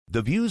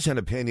The views and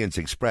opinions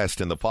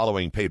expressed in the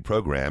following paid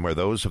program are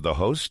those of the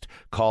host,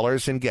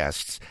 callers, and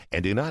guests,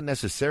 and do not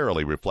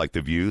necessarily reflect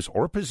the views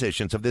or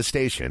positions of this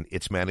station,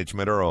 its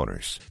management, or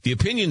owners. The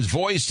opinions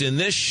voiced in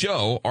this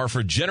show are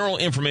for general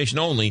information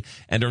only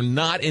and are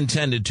not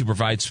intended to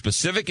provide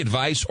specific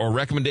advice or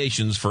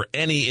recommendations for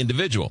any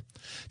individual.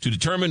 To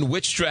determine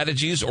which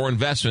strategies or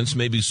investments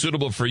may be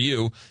suitable for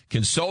you,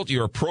 consult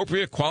your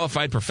appropriate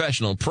qualified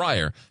professional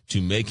prior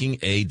to making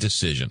a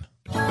decision.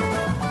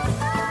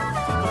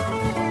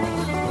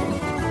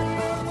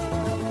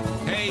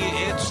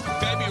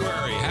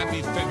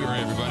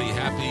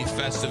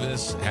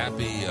 Festivus,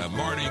 happy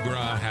Mardi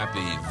Gras, happy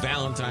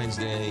Valentine's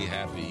Day,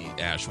 happy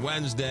Ash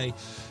Wednesday.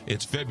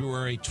 It's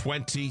February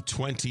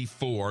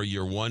 2024.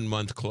 You're 1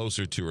 month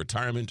closer to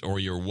retirement, or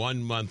you're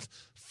 1 month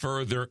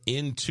further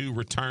into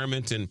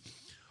retirement. And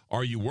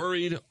are you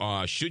worried?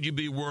 Should you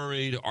be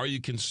worried? Are you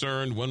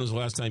concerned? When was the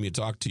last time you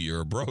talked to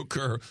your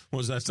broker? When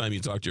was the last time you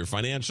talked to your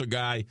financial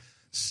guy?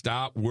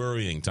 Stop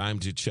worrying. Time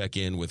to check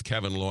in with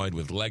Kevin Lloyd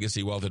with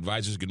Legacy Wealth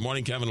Advisors. Good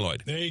morning, Kevin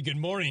Lloyd. Hey, good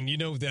morning. You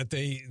know that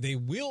they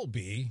will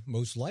be,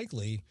 most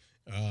likely,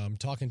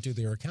 talking to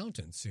their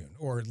accountant soon,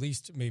 or at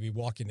least maybe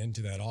walking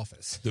into that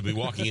office. They'll be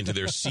walking into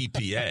their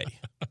CPA.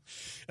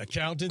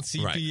 Accountant,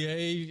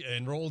 CPA, right.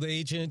 Enrolled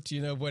agent,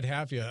 what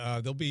have you.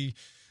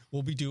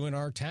 We'll be doing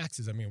our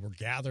taxes. I mean, we're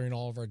gathering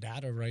all of our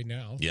data right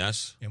now.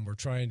 Yes. And we're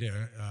trying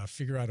to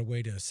figure out a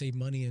way to save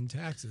money in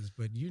taxes,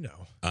 but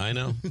I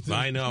know.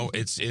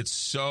 It's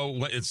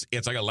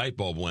like a light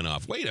bulb went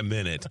off. Wait a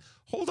minute.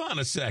 Hold on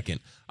a second.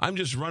 I'm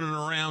just running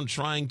around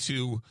trying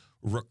to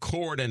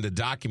record and to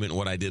document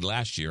what I did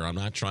last year. I'm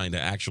not trying to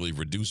actually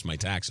reduce my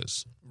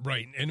taxes.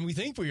 Right. And we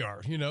think we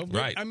are, But,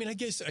 right. I mean, I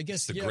guess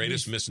the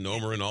greatest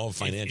misnomer in all of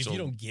financial. If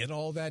you don't get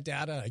all that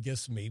data, I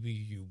guess maybe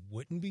you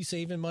wouldn't be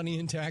saving money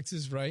in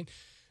taxes, right?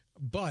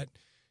 But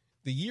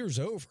the year's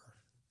over.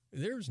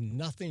 There's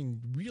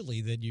nothing really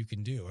that you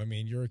can do. I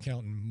mean, your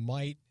accountant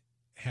might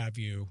have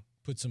you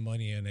put some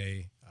money in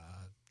a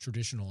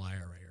traditional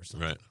IRA or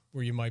something, right,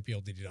 where you might be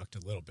able to deduct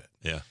a little bit.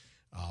 Yeah.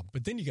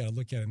 But then you got to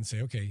look at it and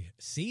say, okay,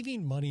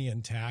 saving money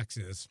in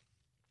taxes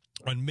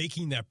on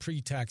making that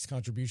pre-tax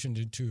contribution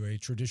to a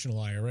traditional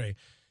IRA,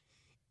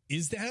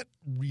 is that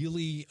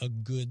really a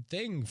good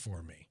thing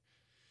for me?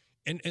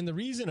 And the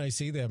reason I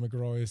say that,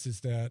 McGraw,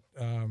 is that,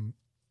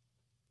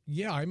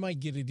 I might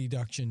get a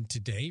deduction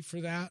today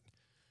for that,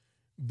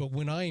 but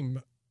when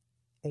I'm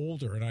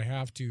older and I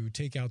have to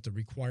take out the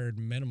required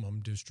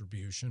minimum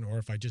distribution, or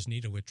if I just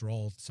need a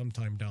withdrawal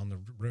sometime down the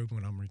road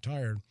when I'm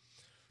retired,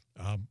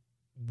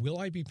 will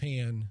I be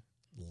paying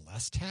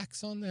less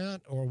tax on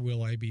that, or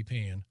will I be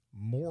paying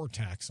more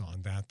tax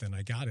on that than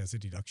I got as a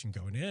deduction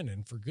going in?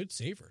 And for good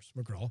savers,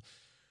 McGraw,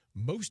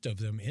 most of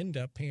them end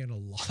up paying a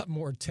lot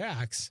more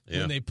tax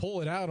when they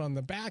pull it out on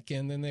the back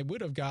end than they would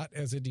have got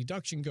as a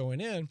deduction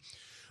going in,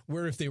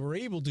 where if they were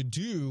able to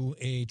do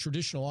a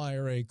traditional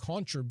IRA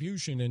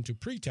contribution into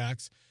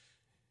pre-tax,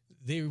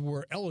 they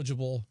were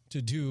eligible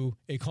to do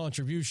a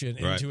contribution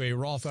into a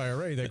Roth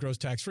IRA that grows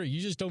tax-free. You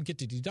just don't get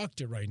to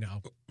deduct it right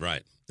now.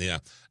 Right, yeah.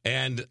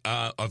 And,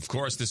 of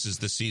course, this is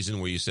the season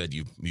where you said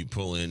you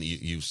pull in,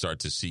 you start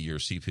to see your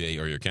CPA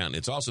or your accountant.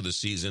 It's also the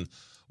season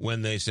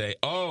when they say,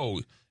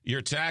 oh,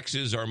 your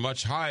taxes are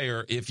much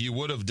higher. If you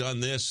would have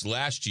done this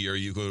last year,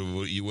 you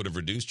would have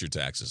reduced your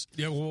taxes.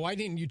 Yeah, well, why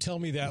didn't you tell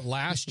me that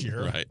last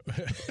year? Right.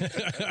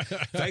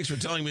 Thanks for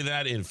telling me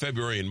that in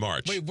February and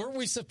March. Wait, weren't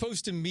we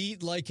supposed to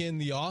meet like in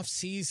the off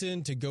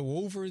season to go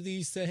over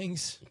these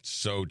things?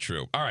 So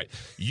true. All right,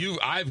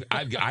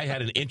 I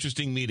had an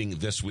interesting meeting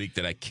this week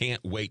that I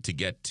can't wait to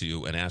get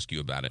to and ask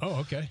you about it.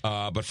 Oh, okay.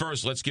 But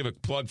first, let's give a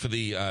plug for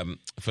the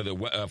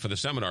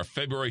seminar,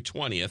 February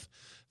 20th.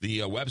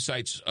 The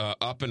website's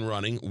up and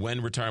running,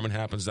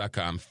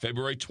 whenretirementhappens.com.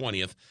 February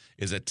 20th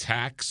is a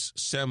tax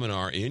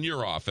seminar in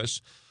your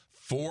office.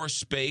 4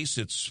 space.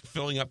 It's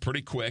filling up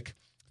pretty quick.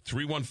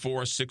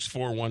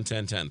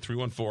 314-641-1010.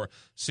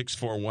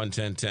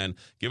 314-641-1010.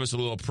 Give us a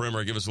little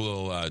primer. Give us a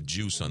little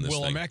juice on this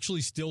thing. Well, I'm actually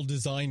still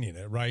designing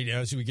it, right?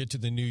 As we get to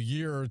the new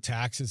year,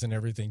 taxes and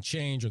everything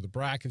change, or the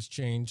brackets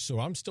change. So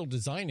I'm still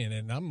designing it,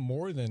 and I'm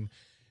more than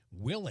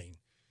willing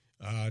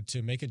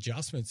to make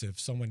adjustments if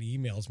someone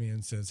emails me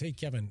and says, hey,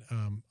 Kevin,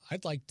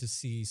 I'd like to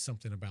see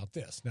something about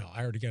this. Now,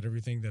 I already got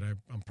everything that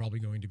I'm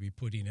probably going to be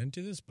putting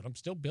into this, but I'm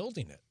still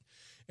building it.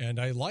 And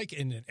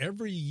and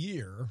every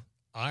year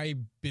I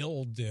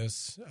build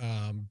this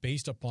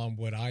based upon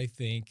what I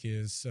think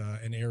is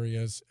in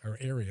areas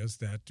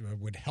that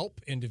would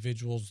help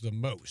individuals the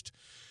most.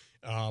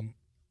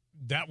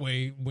 That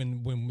way,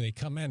 when they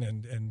come in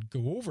and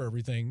go over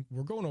everything,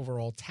 we're going over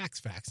all tax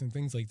facts and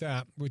things like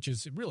that, which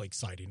is really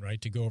exciting, right,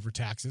 to go over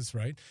taxes,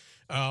 right?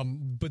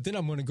 But then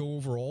I'm going to go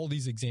over all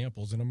these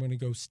examples, and I'm going to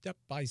go step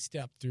by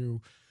step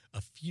through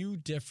a few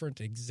different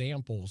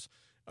examples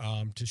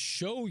to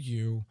show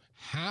you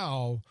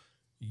how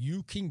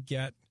you can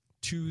get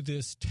to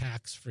this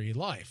tax-free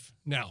life.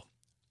 Now,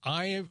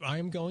 I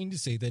am going to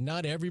say that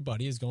not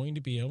everybody is going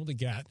to be able to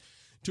get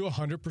to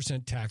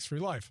 100% tax-free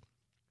life,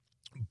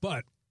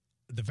 but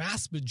the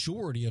vast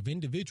majority of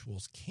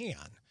individuals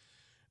can.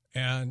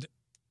 And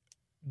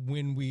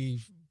when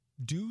we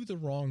do the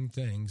wrong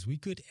things, we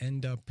could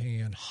end up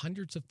paying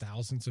hundreds of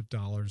thousands of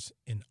dollars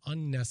in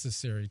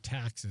unnecessary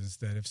taxes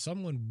that if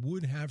someone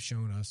would have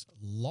shown us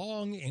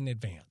long in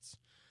advance,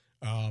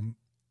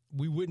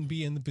 we wouldn't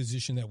be in the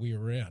position that we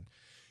were in.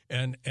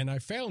 And I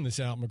found this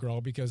out,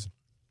 McGraw, because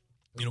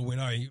when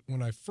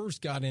I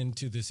first got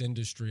into this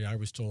industry, I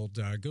was told,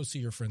 go see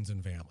your friends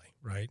and family,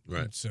 right?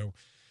 Right. And so,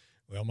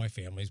 well, my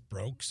family's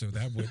broke, so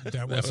that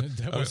wasn't.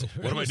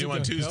 What am I doing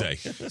on Tuesday?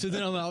 So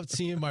then I'm out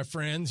seeing my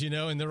friends,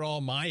 and they're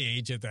all my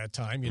age at that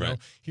time. You know, Right.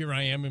 here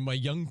I am in my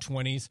young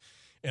 20s,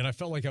 and I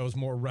felt like I was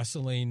more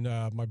wrestling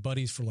my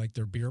buddies for like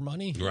their beer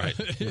money, Right.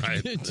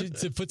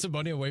 to put some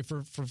money away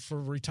for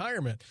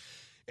retirement.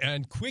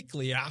 And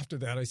quickly after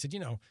that, I said,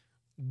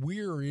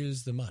 where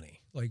is the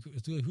money? Like,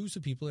 who's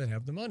the people that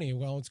have the money?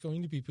 Well, it's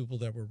going to be people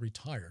that were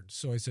retired.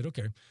 So I said,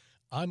 okay,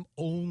 I'm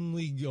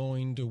only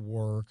going to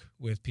work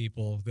with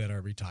people that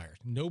are retired,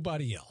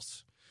 nobody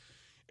else.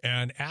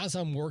 And as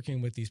I'm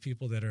working with these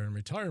people that are in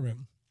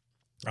retirement,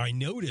 I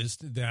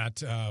noticed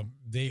that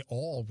they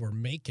all were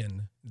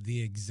making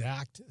the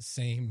exact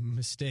same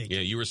mistake. Yeah,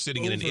 you were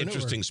sitting in an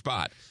interesting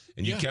spot,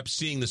 and you kept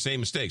seeing the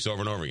same mistakes over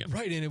and over again.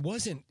 Right, and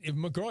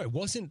McGraw, it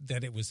wasn't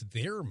that it was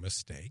their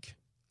mistake.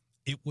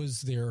 It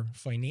was their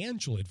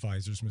financial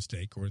advisor's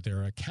mistake or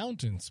their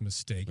accountant's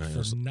mistake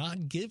for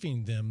not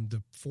giving them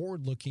the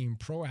forward-looking,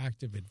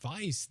 proactive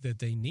advice that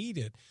they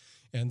needed.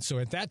 And so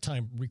at that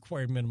time,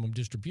 required minimum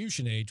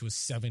distribution age was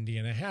 70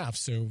 and a half.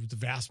 So the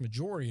vast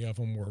majority of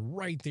them were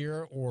right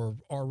there or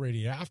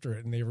already after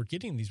it, and they were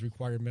getting these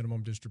required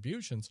minimum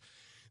distributions.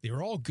 They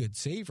were all good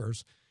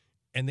savers,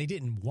 and they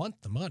didn't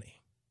want the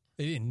money.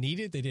 They didn't need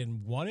it. They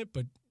didn't want it,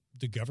 but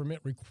the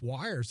government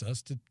requires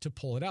us to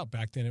pull it out.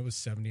 Back then it was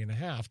 70 and a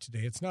half. Today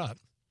it's not.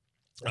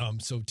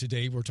 So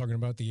today we're talking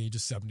about the age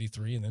of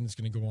 73, and then it's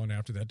going to go on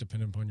after that,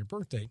 depending upon your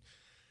birth date.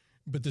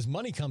 But this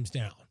money comes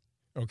down,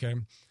 okay?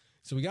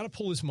 So we got to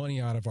pull this money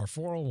out of our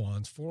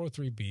 401s,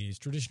 403Bs,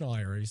 traditional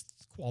IRAs,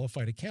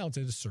 qualified accounts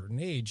at a certain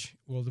age.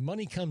 Well, the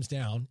money comes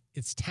down.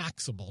 It's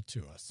taxable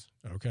to us,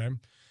 okay?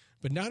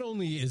 But not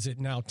only is it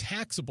now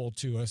taxable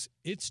to us,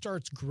 it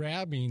starts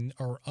grabbing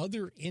our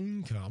other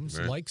incomes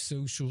like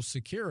Social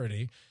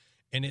Security,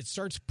 and it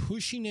starts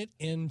pushing it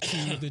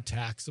into the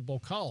taxable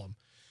column.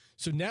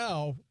 So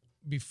now,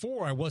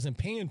 before I wasn't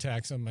paying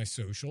tax on my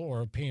social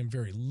or paying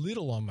very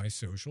little on my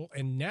social,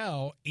 and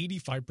now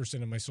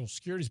 85% of my Social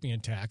Security is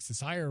being taxed.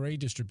 This IRA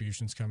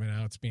distribution's coming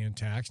out, it's being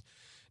taxed.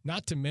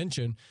 Not to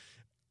mention,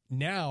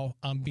 now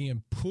I'm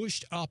being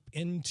pushed up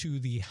into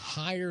the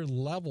higher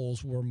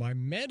levels where my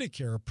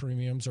Medicare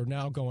premiums are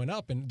now going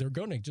up, and they're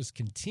going to just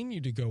continue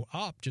to go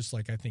up, just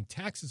like I think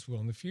taxes will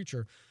in the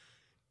future,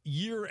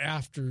 year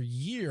after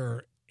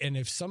year. And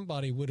if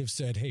somebody would have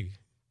said, hey,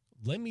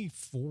 let me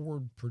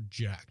forward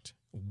project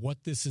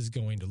what this is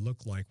going to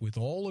look like with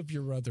all of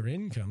your other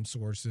income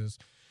sources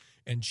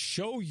and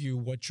show you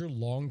what your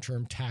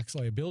long-term tax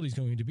liability is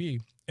going to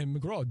be. And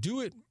McGraw, do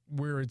it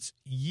where it's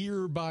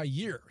year by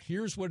year.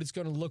 Here's what it's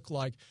going to look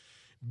like.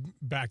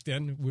 Back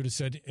then, we would have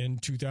said in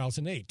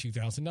 2008,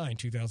 2009,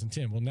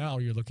 2010. Well, now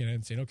you're looking at it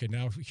and saying, okay,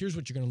 now here's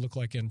what you're going to look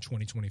like in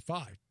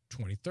 2025,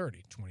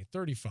 2030,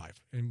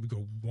 2035. And we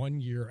go 1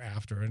 year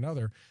after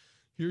another.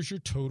 Here's your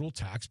total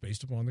tax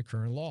based upon the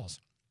current laws.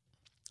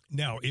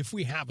 Now, if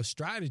we have a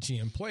strategy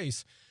in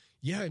place,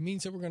 yeah, it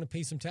means that we're going to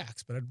pay some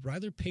tax, but I'd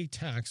rather pay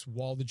tax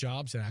while the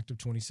Jobs Act of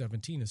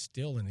 2017 is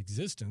still in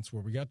existence,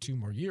 where we got 2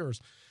 more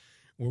years,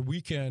 where we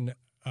can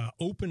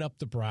open up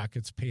the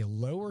brackets, pay a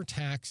lower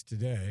tax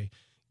today,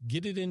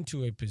 get it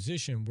into a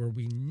position where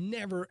we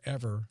never,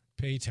 ever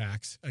pay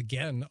tax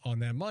again on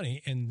that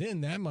money, and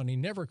then that money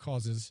never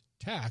causes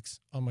tax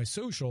on my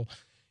social,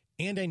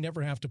 and I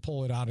never have to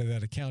pull it out of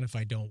that account if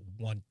I don't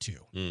want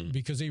to.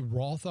 Because a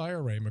Roth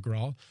IRA,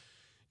 McGraw,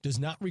 does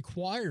not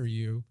require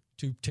you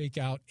to take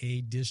out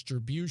a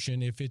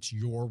distribution if it's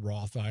your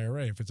Roth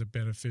IRA. If it's a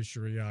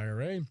beneficiary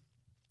IRA,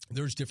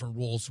 there's different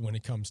rules when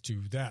it comes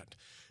to that.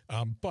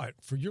 But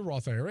for your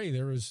Roth IRA,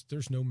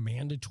 there's no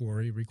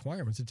mandatory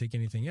requirements to take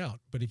anything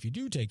out. But if you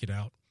do take it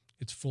out,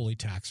 it's fully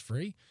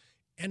tax-free,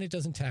 and it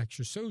doesn't tax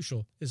your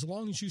social as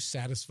long as you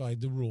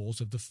satisfied the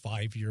rules of the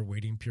 5-year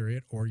waiting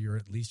period, or you're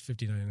at least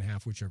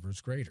 59.5, whichever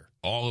is greater.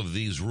 All of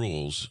these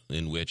rules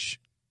in which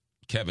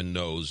Kevin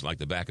knows like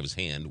the back of his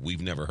hand,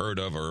 we've never heard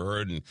of or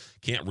heard and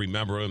can't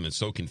remember them. It's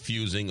so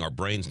confusing. Our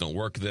brains don't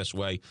work this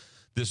way.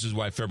 This is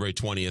why February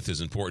 20th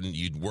is important.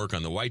 You work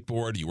on the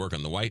whiteboard, you work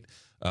on the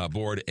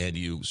whiteboard, and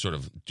you sort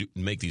of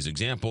make these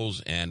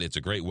examples, and it's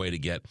a great way to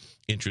get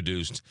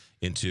introduced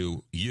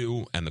into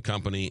you and the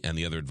company and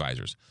the other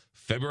advisors.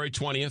 February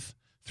 20th,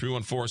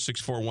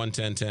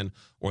 314-641-1010,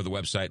 or the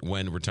website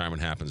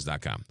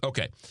whenretirementhappens.com.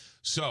 Okay,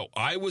 so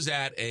I was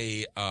at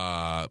a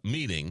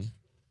meeting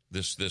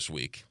this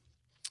week,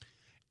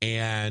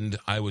 and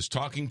I was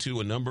talking to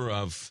a number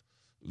of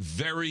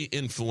very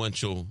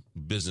influential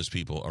business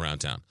people around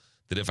town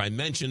that if I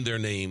mentioned their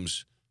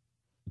names,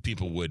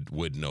 people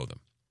would know them.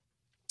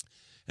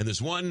 And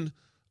this one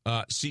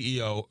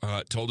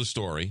CEO told a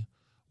story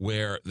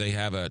where they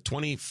have a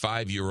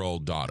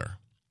 25-year-old daughter,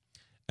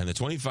 and the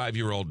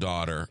 25-year-old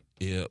daughter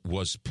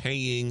was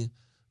paying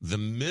the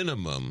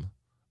minimum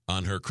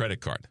on her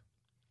credit card.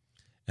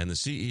 And the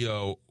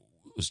CEO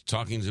was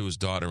talking to his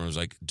daughter and was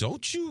like,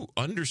 don't you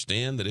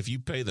understand that if you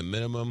pay the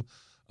minimum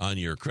on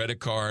your credit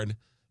card,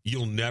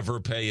 you'll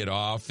never pay it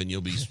off and you'll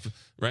be,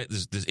 right,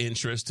 this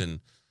interest? And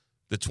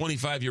the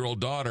 25-year-old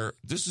daughter,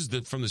 this is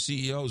from the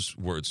CEO's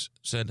words,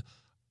 said,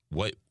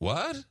 what?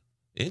 What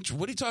are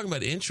you talking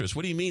about interest?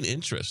 What do you mean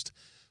interest?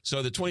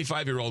 So the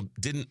 25-year-old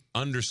didn't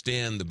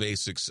understand the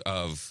basics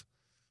of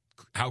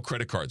how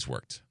credit cards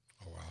worked.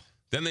 Oh, wow.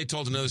 Then they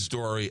told another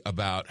story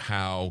about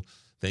how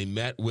they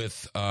met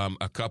with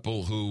a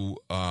couple who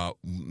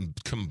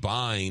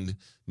combined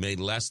made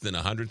less than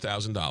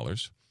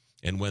 $100,000.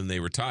 And when they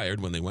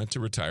went to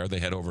retire, they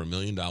had over $1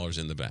 million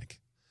in the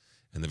bank.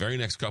 And the very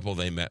next couple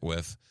they met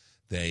with,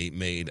 they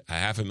made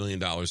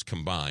 $500,000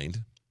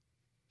 combined.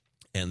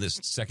 And this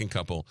second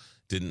couple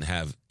didn't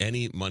have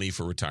any money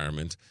for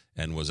retirement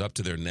and was up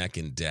to their neck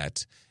in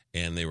debt.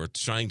 And they were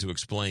trying to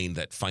explain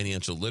that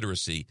financial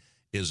literacy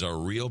is a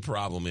real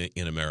problem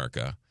in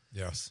America.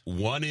 Yes.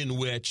 One in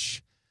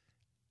which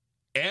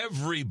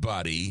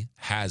everybody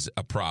has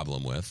a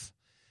problem with.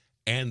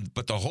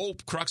 But the whole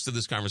crux of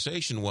this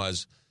conversation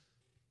was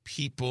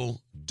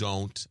people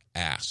don't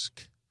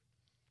ask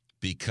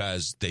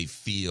because they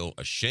feel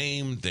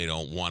ashamed. They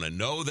don't want to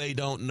know they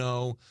don't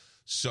know.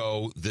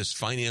 So this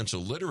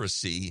financial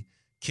literacy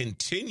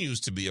continues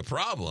to be a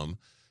problem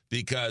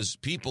because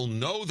people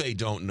know they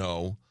don't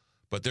know,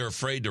 but they're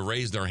afraid to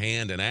raise their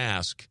hand and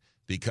ask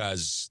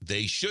because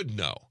they should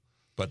know,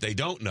 but they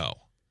don't know.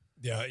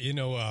 Yeah,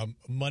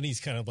 money's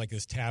kind of like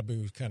this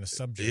taboo kind of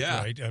subject,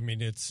 right? I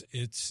mean,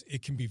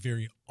 it can be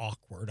very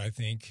awkward, I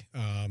think,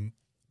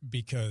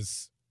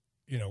 because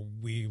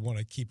we want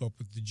to keep up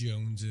with the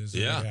Joneses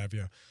or what have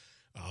you.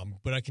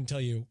 But I can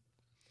tell you,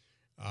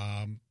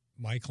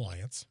 my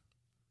clients,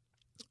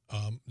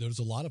 there's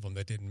a lot of them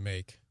that didn't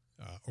make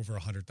over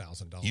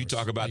 $100,000. You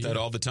talk about that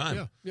all the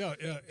time. Yeah.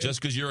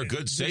 Just because you're a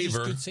good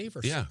saver. Good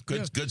savers. Yeah,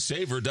 good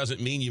saver doesn't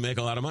mean you make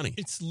a lot of money.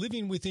 It's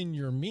living within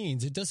your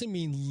means. It doesn't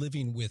mean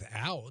living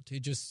without.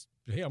 It just,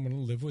 hey, I'm going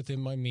to live within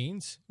my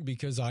means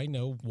because I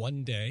know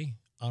one day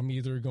I'm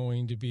either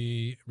going to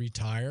be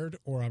retired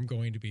or I'm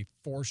going to be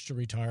forced to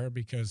retire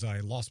because I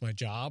lost my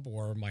job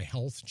or my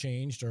health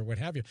changed or what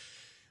have you.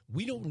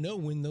 We don't know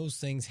when those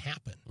things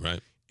happen.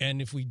 Right. And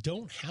if we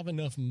don't have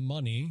enough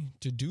money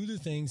to do the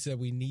things that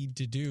we need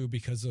to do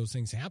because those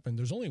things happen,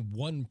 there's only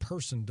one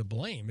person to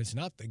blame. It's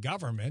not the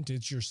government.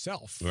 It's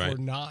yourself for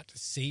not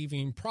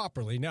saving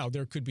properly. Now,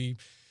 there could be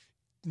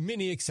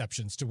many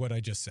exceptions to what I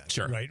just said,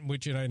 right?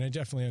 And I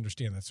definitely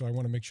understand that. So I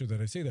want to make sure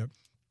that I say that.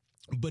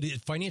 But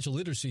financial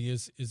literacy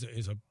is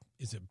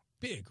a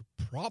big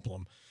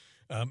problem.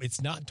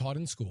 It's not taught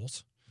in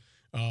schools.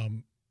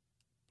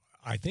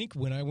 I think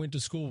when I went to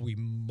school, we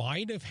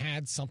might have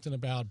had something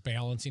about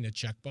balancing a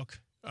checkbook.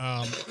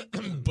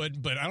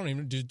 But I don't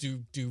even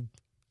do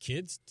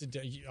kids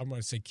today. I'm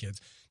going to say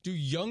kids. Do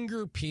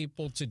younger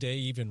people today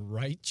even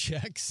write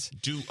checks?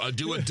 Do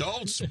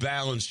adults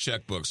balance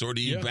checkbooks, or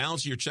do you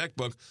balance your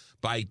checkbook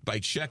by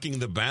checking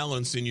the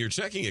balance in your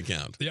checking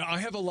account? Yeah, I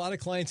have a lot of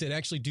clients that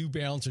actually do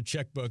balance their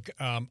checkbook.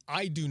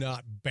 I do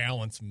not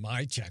balance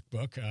my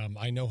checkbook.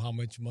 I know how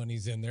much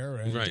money's in there,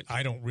 and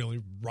I don't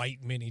really write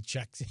many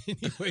checks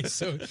anyway.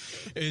 So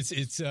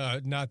it's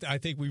not. I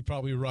think we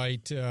probably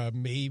write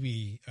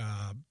maybe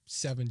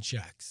 7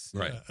 checks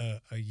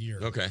a year.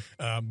 Okay.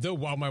 Though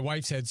while my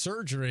wife's had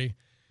surgery,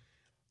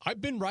 I've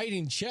been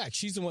writing checks.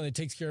 She's the one that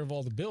takes care of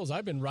all the bills.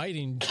 I've been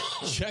writing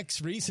checks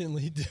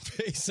recently to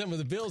pay some of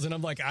the bills, and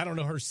I'm like, I don't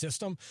know her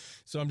system,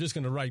 so I'm just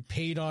going to write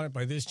paid on it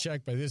by this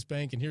check, by this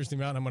bank, and here's the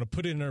amount. I'm going to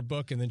put it in her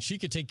book, and then she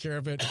could take care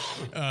of it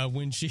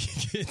when she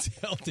gets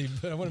healthy,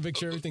 but I want to make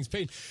sure everything's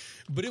paid.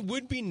 But it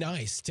would be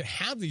nice to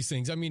have these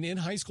things. I mean, in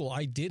high school,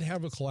 I did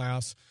have a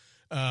class,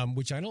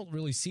 which I don't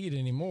really see it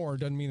anymore.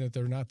 Doesn't mean that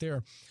they're not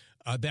there,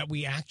 that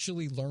we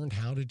actually learned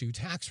how to do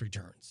tax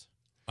returns.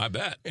 I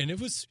bet. And it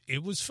was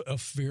a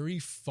very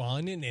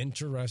fun and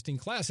interesting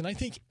class. And I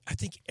think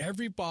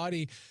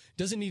everybody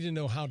doesn't need to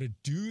know how to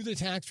do the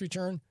tax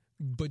return,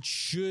 but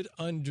should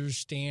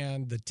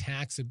understand the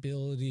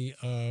taxability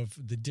of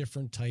the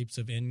different types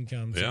of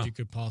incomes that you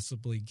could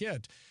possibly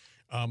get.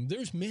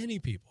 There's many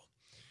people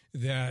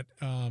that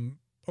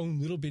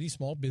own little bitty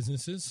small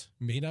businesses,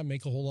 may not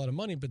make a whole lot of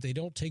money, but they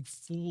don't take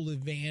full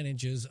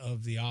advantages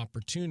of the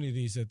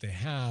opportunities that they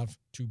have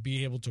to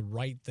be able to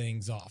write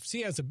things off.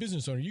 See, as a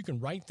business owner, you can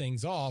write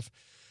things off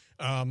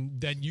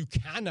that you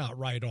cannot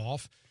write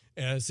off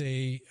as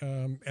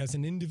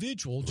an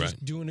individual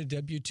just doing a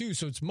W-2.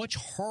 So it's much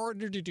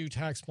harder to do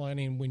tax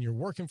planning when you're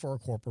working for a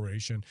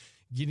corporation,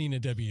 getting a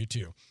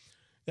W-2.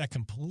 That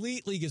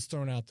completely gets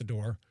thrown out the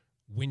door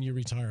when you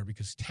retire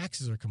because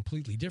taxes are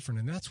completely different.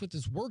 And that's what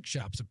this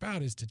workshop's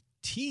about, is to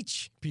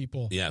teach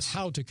people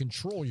how to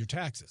control your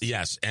taxes.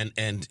 Yes,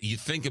 and you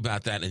think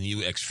about that and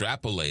you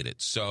extrapolate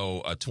it.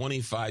 So a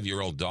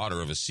 25-year-old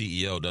daughter of a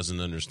CEO doesn't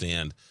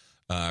understand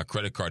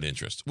credit card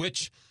interest,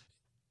 which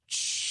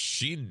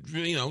she,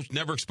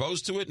 never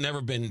exposed to it,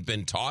 never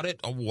been taught it.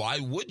 Why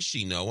would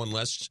she know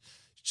unless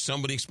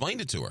somebody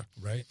explained it to her?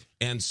 Right.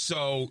 And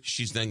so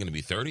she's then going to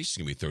be 30. She's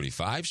going to be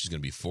 35. She's going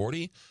to be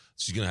 40.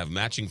 She's going to have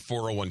matching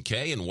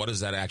 401k. And what does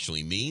that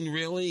actually mean,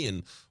 really?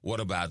 And what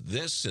about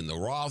this and the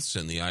Roths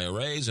and the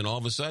IRAs? And all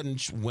of a sudden,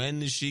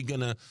 when is she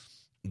going to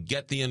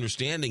get the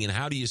understanding? And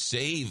how do you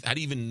save? How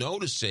do you even know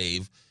to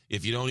save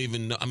if you don't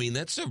even know? I mean,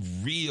 that's a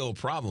real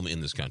problem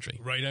in this country.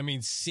 Right. I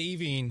mean,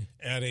 saving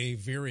at a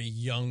very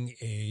young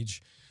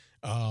age,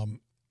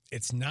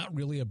 it's not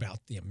really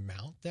about the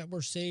amount that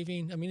we're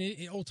saving. I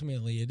mean,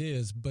 ultimately it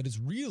is, but it's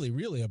really,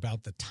 really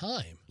about the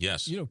time.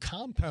 Yes.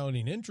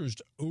 Compounding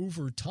interest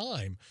over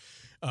time.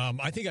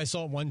 I think I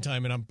saw it one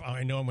time, and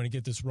I know I'm going to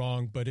get this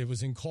wrong, but it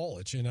was in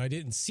college, and I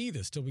didn't see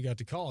this till we got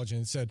to college,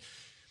 and it said,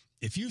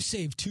 if you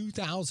save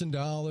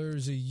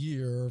 $2,000 a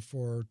year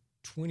for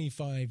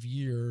 25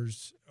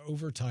 years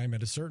over time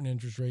at a certain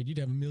interest rate, you'd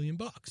have $1 million.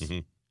 Mm-hmm.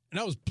 And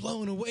I was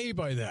blown away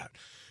by that.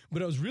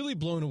 But I was really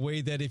blown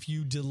away that if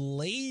you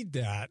delayed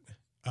that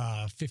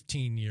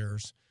 15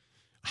 years,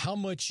 how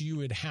much you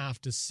would have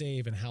to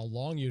save and how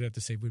long you'd have to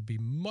save would be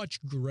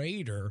much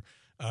greater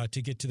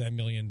to get to that $1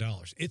 million.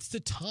 It's the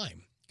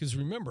time. Because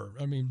remember,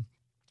 I mean,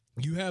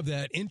 you have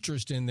that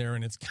interest in there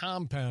and it's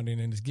compounding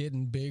and it's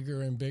getting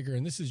bigger and bigger.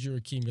 And this is your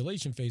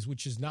accumulation phase,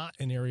 which is not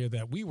an area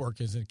that we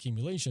work as an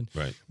accumulation.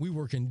 Right. We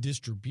work in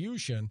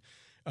distribution.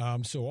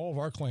 So all of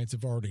our clients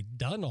have already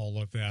done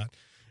all of that.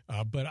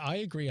 But I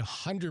agree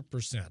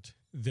 100%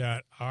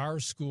 that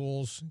our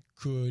schools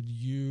could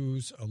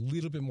use a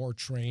little bit more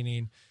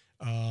training,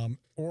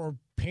 or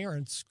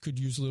parents could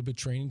use a little bit of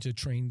training to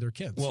train their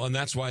kids. Well, and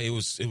that's why it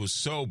was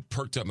so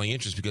perked up my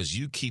interest, because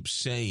you keep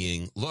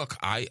saying, look,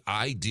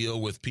 I deal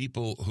with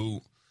people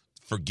who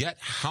forget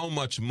how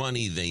much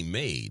money they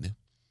made.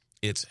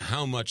 It's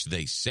how much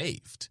they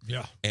saved.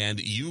 Yeah. And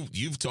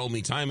you've told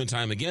me time and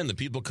time again that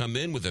people come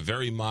in with a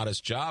very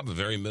modest job, a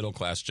very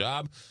middle-class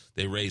job.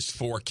 They raised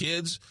 4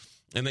 kids,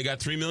 and they got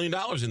 $3 million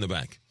in the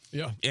bank.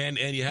 Yeah. And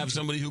you have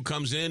somebody who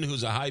comes in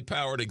who's a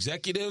high-powered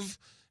executive,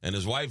 and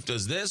his wife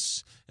does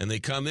this, and they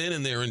come in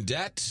and they're in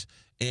debt,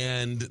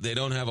 and they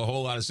don't have a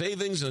whole lot of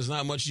savings, and there's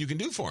not much you can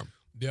do for them.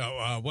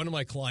 Yeah. One of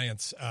my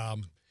clients,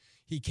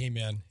 he came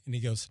in, and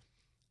he goes,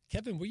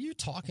 Kevin, were you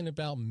talking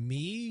about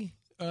me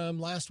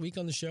last week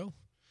on the show?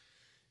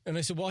 And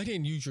I said, well, I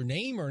didn't use your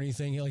name or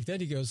anything like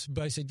that. He goes,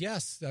 but I said,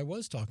 yes, I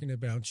was talking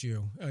about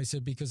you. I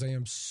said, because I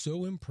am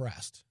so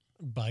impressed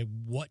by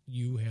what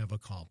you have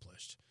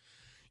accomplished.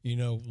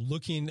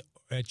 Looking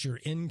at your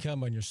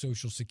income on your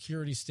Social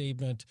Security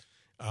statement,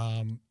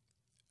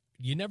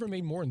 you never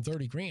made more than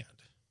 30 grand.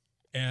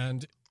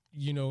 And,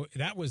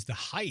 that was the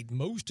height.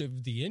 Most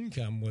of the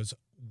income was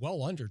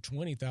well under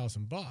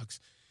 $20,000.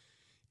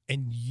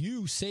 And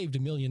you saved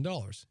 $1 million.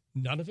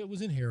 None of it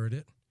was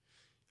inherited.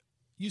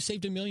 You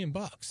saved $1 million.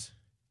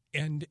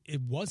 And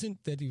it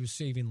wasn't that he was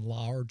saving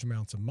large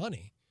amounts of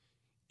money.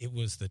 It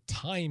was the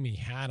time he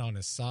had on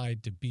his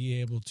side to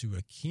be able to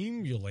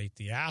accumulate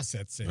the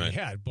assets that he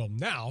had. Well,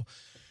 now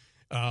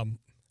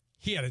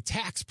he had a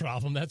tax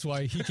problem. That's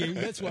why he came.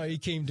 That's why he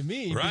came to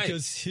me,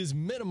 because his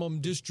minimum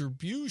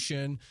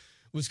distribution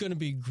was going to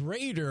be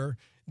greater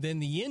than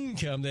the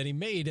income that he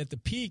made at the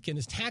peak, and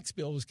his tax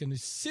bill was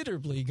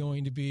considerably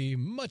going to be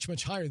much,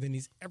 much higher than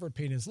he's ever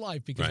paid in his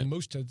life, because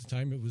most of the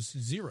time it was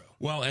zero.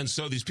 Well, and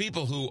so these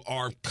people who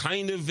are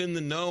kind of in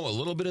the know, a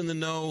little bit in the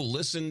know,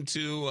 listen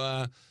to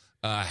a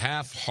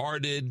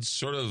half-hearted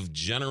sort of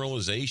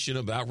generalization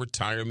about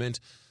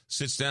retirement,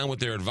 sits down with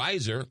their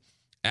advisor,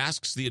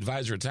 asks the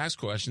advisor a tax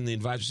question. The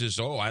advisor says,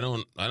 "Oh,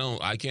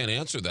 I can't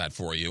answer that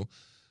for you,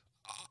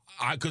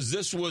 because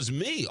this was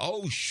me."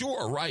 "Oh,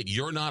 sure, right.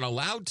 You're not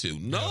allowed to."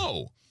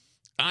 "No,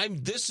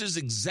 this is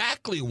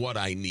exactly what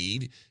I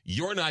need.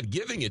 You're not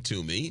giving it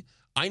to me.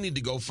 I need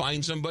to go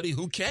find somebody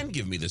who can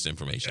give me this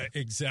information."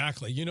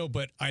 Exactly.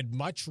 But I'd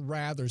much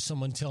rather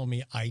someone tell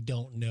me I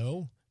don't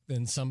know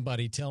than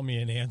somebody tell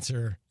me an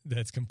answer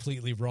that's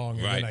completely wrong,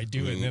 and then I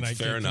do it, and then I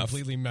get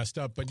completely messed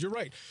up. But you're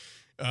right.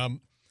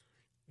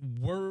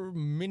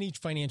 Many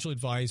financial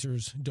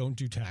advisors don't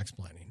do tax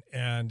planning.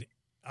 And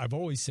I've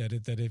always said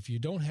it, that if you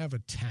don't have a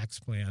tax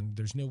plan,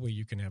 there's no way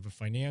you can have a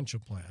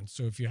financial plan.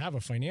 So if you have a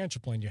financial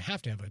plan, you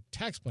have to have a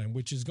tax plan,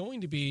 which is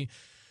going to be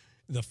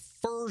the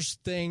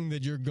first thing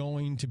that you're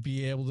going to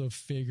be able to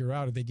figure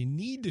out, or that you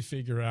need to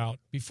figure out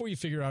before you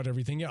figure out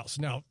everything else.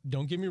 Now,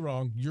 don't get me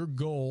wrong, your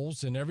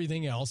goals and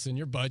everything else and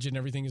your budget and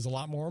everything is a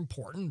lot more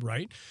important,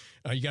 right?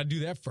 You got to do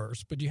that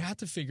first, but you have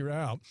to figure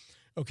out,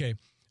 okay,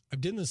 I've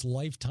done this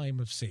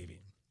lifetime of saving,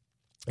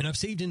 and I've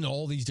saved into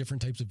all these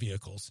different types of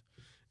vehicles,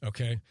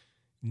 okay?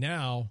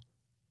 Now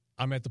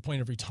I'm at the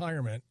point of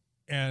retirement,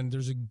 and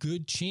there's a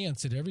good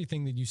chance that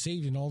everything that you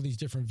saved in all these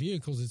different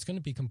vehicles, it's going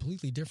to be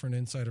completely different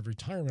inside of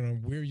retirement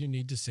on where you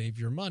need to save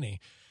your money.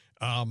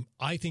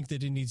 I think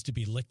that it needs to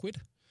be liquid.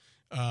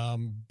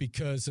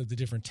 because of the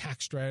different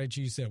tax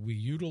strategies that we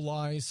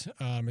utilize.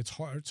 It's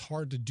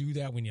hard to do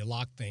that when you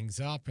lock things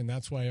up, and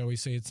that's why I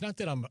always say it's not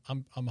that I'm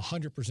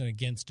 100%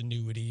 against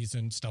annuities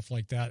and stuff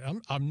like that.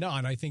 I'm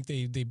not. I think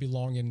they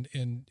belong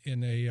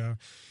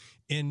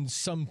in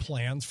some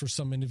plans for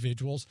some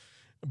individuals,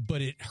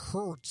 but it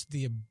hurts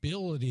the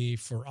ability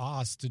for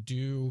us to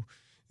do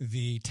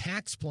the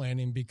tax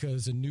planning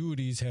because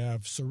annuities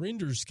have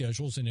surrender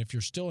schedules, and if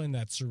you're still in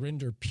that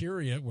surrender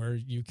period where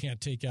you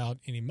can't take out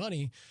any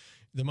money,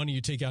 the money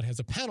you take out has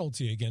a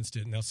penalty against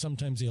it. Now,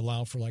 sometimes they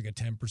allow for like a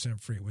 10%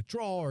 free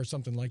withdrawal or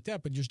something like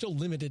that, but you're still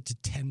limited to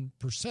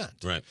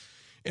 10%. Right.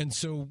 And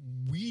so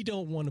we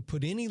don't want to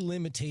put any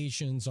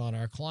limitations on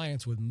our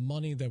clients with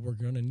money that we're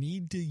going to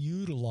need to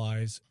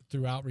utilize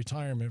throughout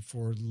retirement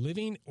for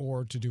living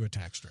or to do a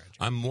tax strategy.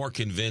 I'm more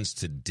convinced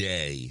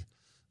today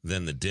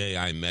than the day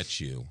I met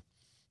you.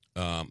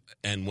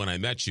 And when I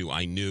met you,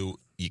 I knew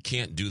you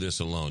can't do this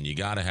alone. You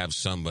got to have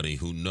somebody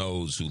who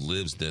knows, who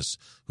lives this,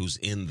 who's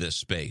in this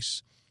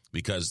space.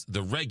 Because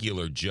the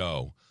regular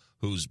Joe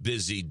who's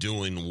busy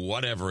doing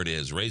whatever it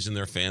is, raising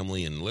their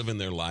family and living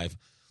their life,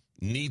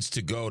 needs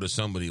to go to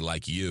somebody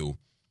like you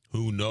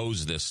who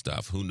knows this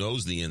stuff, who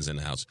knows the ins and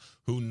outs,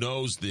 who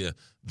knows the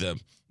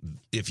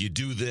if you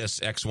do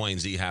this, X, Y, and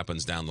Z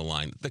happens down the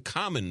line. The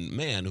common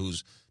man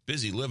who's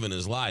busy living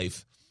his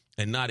life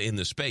and not in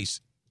the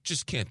space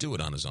just can't do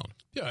it on his own.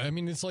 Yeah, I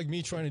mean, it's like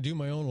me trying to do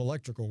my own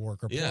electrical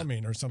work or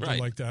plumbing or something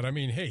like that. I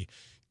mean, hey,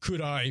 could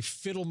I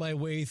fiddle my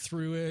way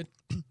through it?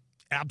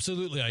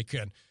 Absolutely, I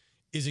could.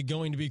 Is it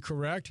going to be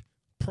correct?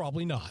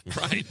 Probably not.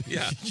 Right,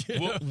 yeah.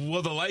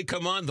 Will the light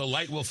come on? The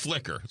light will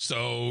flicker.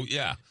 So,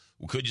 yeah.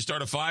 Could you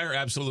start a fire?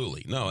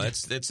 Absolutely. No,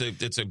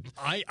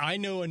 I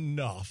know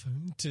enough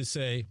to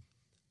say,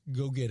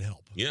 go get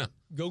help. Yeah.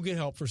 Go get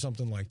help for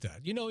something like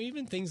that. You know,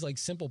 even things like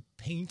simple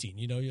painting.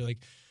 You know, you're like,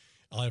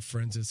 I'll have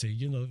friends that say,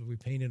 you know, we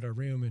painted our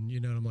room, and, you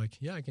know, I'm like,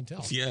 yeah, I can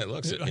tell. Yeah, it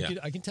looks it. Yeah.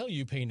 I can tell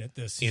you painted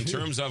this. In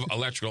terms of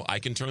electrical, I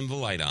can turn the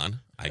light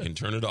on. I can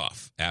turn it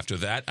off. After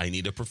that, I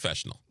need a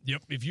professional.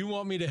 Yep. If you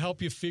want me to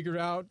help you figure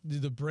out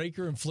the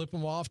breaker and flip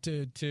them off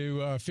to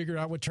figure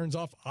out what turns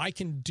off, I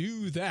can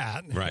do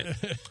that. Right.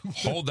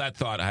 Hold that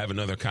thought. I have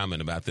another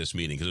comment about this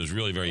meeting because it was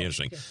really very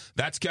interesting. Okay.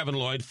 That's Kevin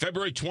Lloyd.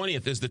 February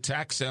 20th is the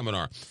tax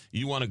seminar.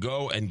 You want to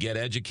go and get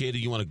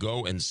educated. You want to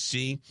go and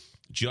see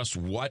just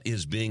what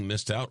is being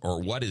missed out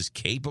or what is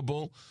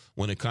capable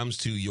when it comes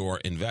to your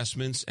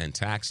investments and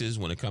taxes,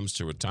 when it comes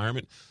to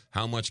retirement,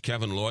 how much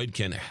Kevin Lloyd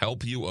can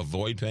help you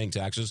avoid paying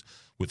taxes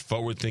with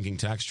forward-thinking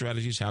tax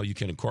strategies, how you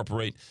can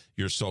incorporate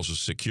your Social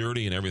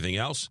Security and everything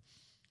else.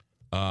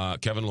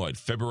 Kevin Lloyd,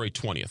 February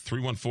 20th,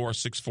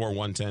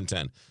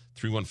 314-641-1010,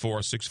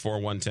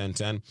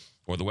 314-641-1010,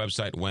 or the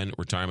website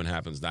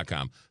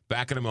whenretirementhappens.com.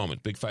 Back in a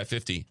moment, Big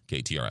 550,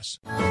 KTRS.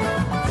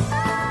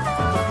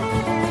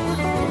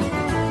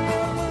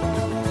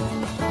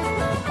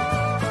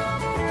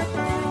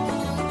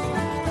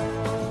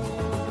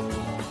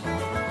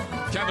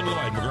 Kevin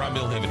Lloyd,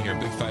 McGraw-Milhaven here,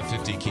 Big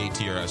 550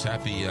 KTRS.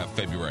 Happy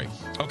February.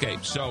 Okay,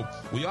 so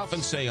we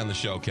often say on the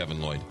show,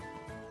 Kevin Lloyd,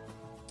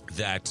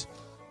 that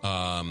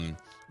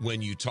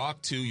when you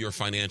talk to your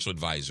financial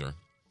advisor,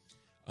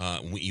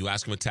 you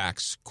ask them a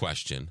tax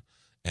question,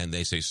 and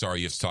they say, sorry,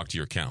 you have to talk to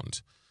your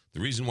accountant. The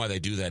reason why they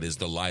do that is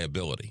the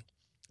liability.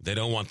 They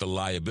don't want the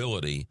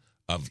liability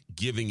of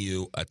giving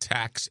you a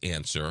tax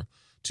answer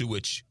to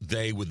which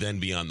they would then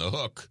be on the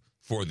hook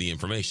for the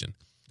information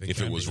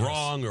if it was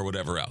wrong or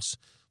whatever else.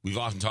 We've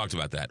often talked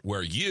about that,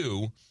 where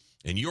you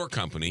and your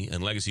company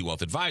and Legacy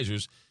Wealth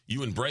Advisors,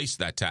 you embrace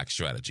that tax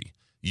strategy.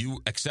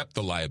 You accept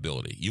the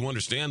liability. You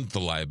understand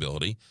the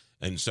liability.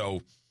 And so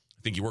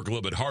I think you work a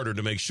little bit harder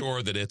to make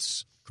sure that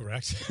it's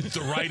correct, the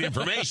right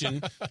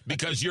information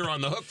because you're on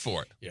the hook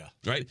for it. Yeah.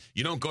 Right?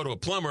 You don't go to a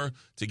plumber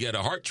to get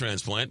a heart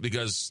transplant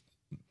because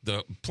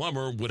the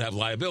plumber would have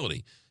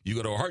liability. You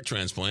go to a heart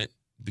transplant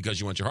because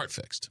you want your heart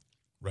fixed.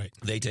 Right.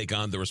 They take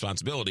on the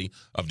responsibility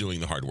of doing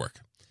the hard work.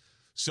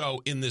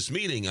 So in this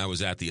meeting I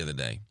was at the other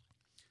day,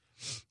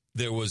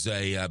 there was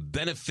a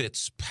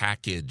benefits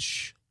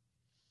package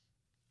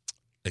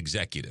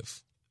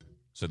executive.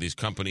 So these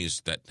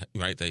companies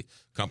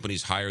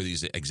companies hire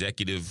these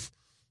executive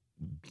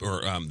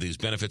or these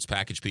benefits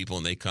package people,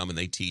 and they come and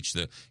they teach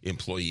the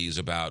employees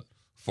about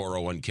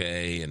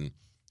 401k and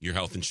your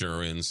health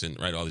insurance and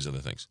all these other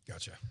things.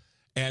 Gotcha.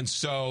 And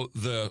so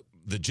the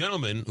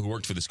gentleman who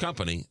worked for this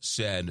company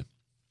said,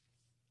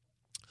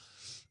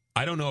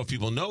 I don't know if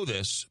people know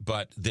this,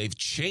 but they've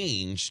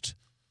changed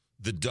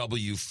the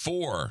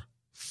W-4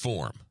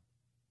 form.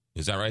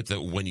 Is that right?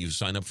 That when you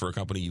sign up for a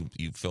company,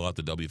 you fill out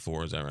the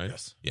W-4. Is that right?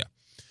 Yes. Yeah.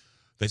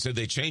 They said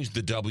they changed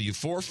the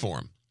W-4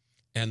 form,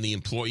 and the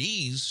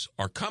employees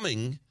are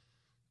coming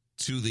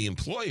to the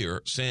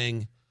employer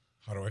saying,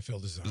 how do I fill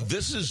this out?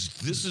 This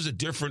is a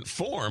different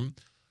form.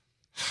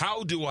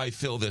 How do I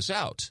fill this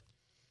out?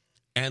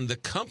 And the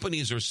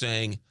companies are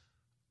saying,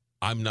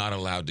 I'm not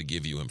allowed to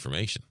give you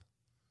information.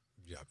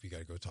 Yeah, you got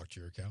to go talk to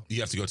your accountant.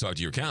 You have to go talk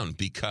to your accountant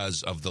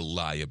because of the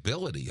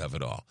liability of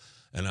it all.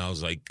 And I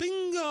was like,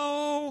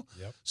 bingo.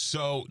 Yep.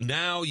 So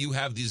now you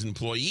have these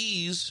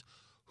employees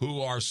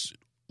who are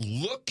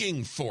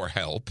looking for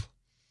help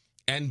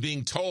and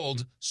being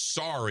told,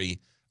 sorry,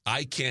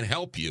 I can't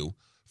help you,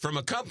 from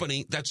a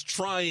company that's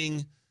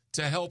trying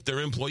to help their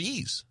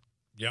employees.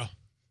 Yeah.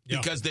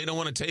 Because they don't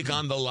want to take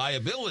on the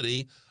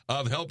liability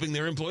of helping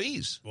their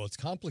employees. Well, it's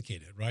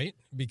complicated, right?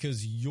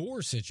 Because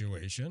your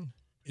situation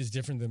is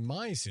different than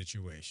my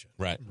situation.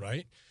 Right.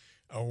 Right?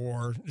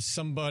 Or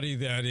somebody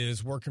that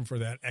is working for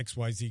that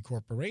XYZ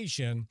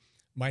corporation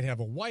might have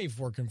a wife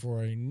working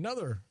for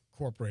another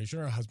corporation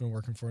or a husband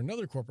working for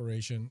another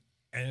corporation.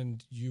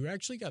 And you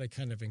actually got to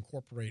kind of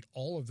incorporate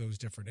all of those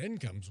different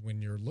incomes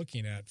when you're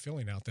looking at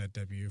filling out that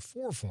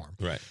W-4 form.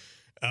 Right.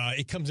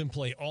 It comes in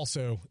play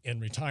also in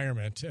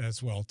retirement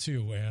as well,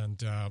 too.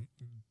 And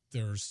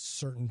there's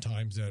certain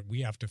times that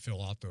we have to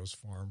fill out those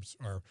forms.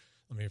 Or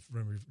let me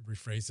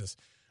rephrase this.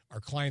 Our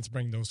clients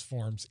bring those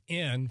forms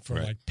in for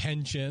right. like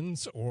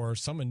pensions, or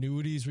some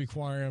annuities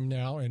require them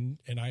now, and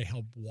I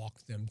help walk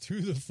them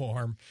through the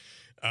form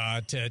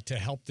to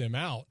help them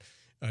out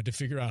to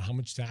figure out how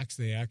much tax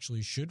they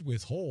actually should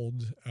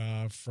withhold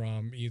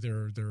from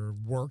either their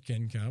work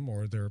income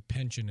or their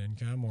pension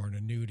income or an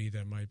annuity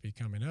that might be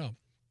coming out.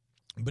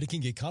 But it can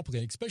get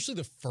complicated, especially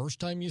the first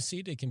time you see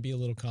it. It can be a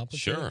little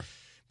complicated. Sure.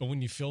 But when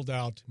you filled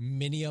out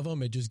many of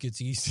them, it just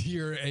gets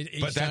easier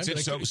each but that's time.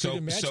 it. But I could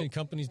imagine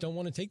companies don't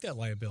want to take that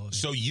liability.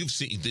 So you've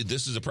seen,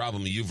 this is a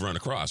problem that you've run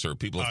across, or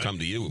people have come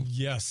to you.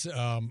 Yes.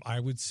 I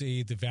would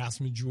say the vast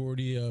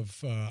majority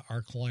of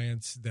our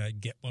clients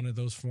that get one of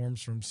those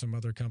forms from some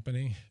other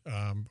company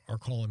are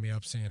calling me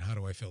up saying, how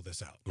do I fill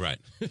this out? Right.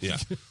 Yeah.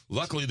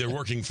 Luckily, they're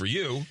working for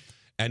you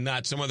and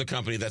not some other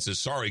company that says,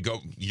 sorry,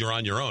 you're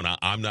on your own.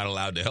 I'm not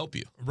allowed to help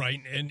you. Right.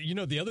 And,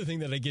 the other thing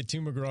that I get too,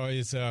 McGraw,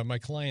 is my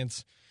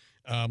clients –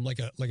 like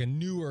a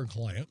newer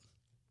client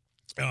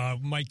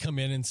might come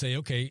in and say,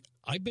 okay,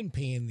 I've been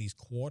paying these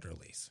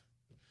quarterlies.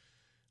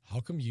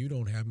 How come you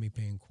don't have me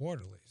paying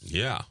quarterlies?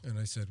 Yeah. And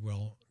I said,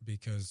 well,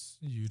 because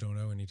you don't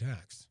owe any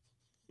tax.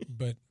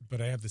 but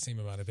I have the same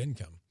amount of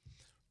income.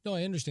 No,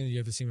 I understand that you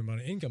have the same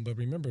amount of income, but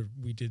remember,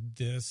 we did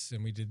this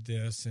and we did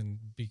this, and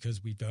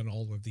because we've done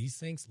all of these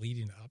things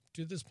leading up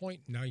to this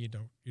point, now you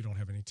don't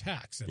have any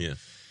tax. And, yeah.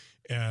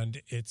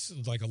 And it's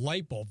like a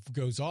light bulb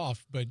goes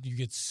off, but you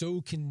get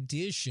so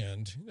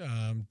conditioned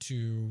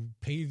to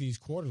pay these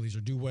quarterlies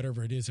or do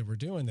whatever it is that we're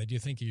doing that you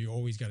think you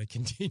always got to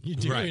continue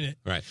doing it.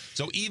 Right.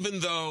 So even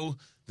though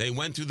they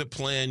went through the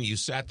plan, you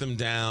sat them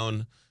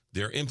down,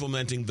 they're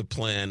implementing the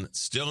plan,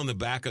 still in the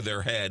back of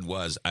their head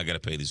was, I got to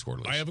pay these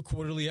quarterlies. I have a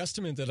quarterly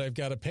estimate that I've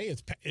got to pay.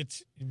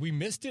 We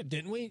missed it,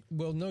 didn't we?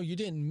 Well, no, you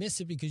didn't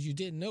miss it because you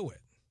didn't know it.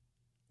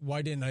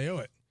 Why didn't I owe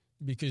it?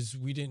 Because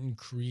we didn't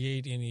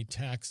create any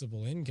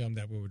taxable income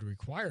that would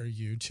require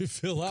you to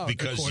fill out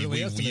because a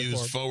quarterly estimate. Because we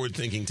use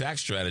forward-thinking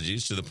tax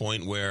strategies to the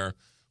point where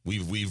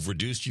we've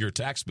reduced your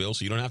tax bill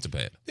so you don't have to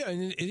pay it. Yeah,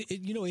 and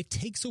it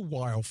takes a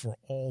while for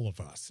all of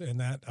us, and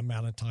that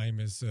amount of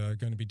time is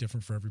going to be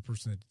different for every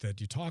person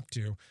that you talk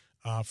to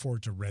for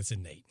it to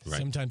resonate. Right.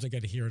 Sometimes I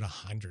got to hear it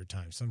 100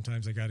 times.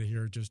 Sometimes I got to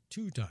hear it just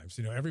 2 times.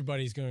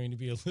 Everybody's going to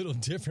be a little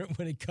different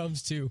when it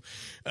comes to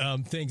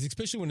things,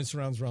 especially when it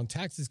surrounds around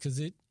taxes, because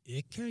it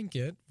can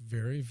get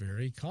very,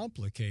 very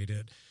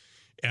complicated.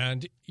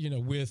 And,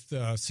 with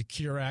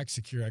Secure Act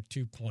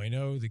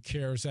 2.0, the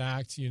CARES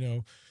Act,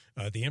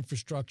 the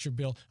infrastructure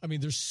bill. I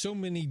mean, there's so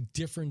many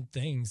different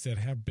things that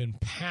have been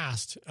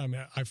passed. I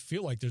mean, I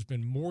feel like there's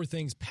been more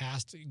things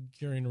passed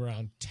gearing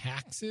around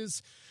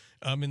taxes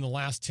in the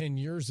last 10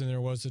 years than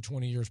there was the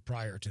 20 years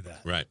prior to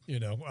that. Right.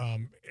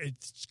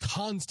 It's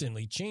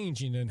constantly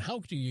changing. And how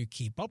do you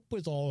keep up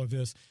with all of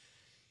this?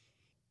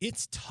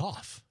 It's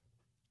tough.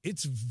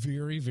 It's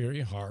very,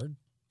 very hard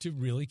to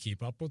really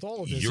keep up with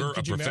all of this. You're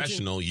a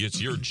professional.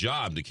 It's your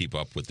job to keep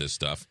up with this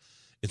stuff.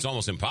 It's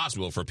almost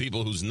impossible for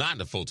people who's not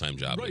in a full-time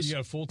job. Right, you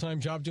got a full-time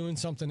job doing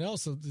something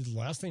else. So the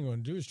last thing you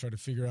want to do is try to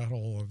figure out how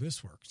all of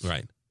this works.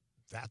 Right.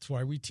 That's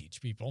why we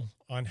teach people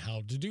on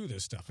how to do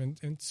this stuff. And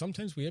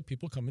sometimes we have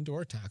people come into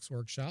our tax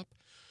workshop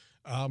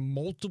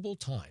multiple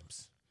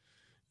times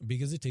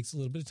because it takes a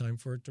little bit of time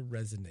for it to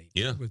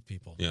resonate with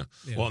people. Yeah.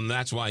 Well, and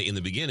that's why in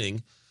the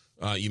beginning,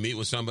 you meet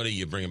with somebody,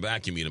 you bring them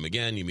back, you meet them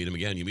again, you meet them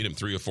again, you meet them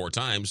 3 or 4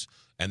 times,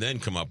 and then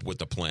come up with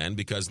the plan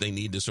because they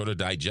need to sort of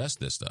digest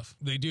this stuff.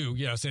 They do,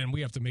 yes, and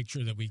we have to make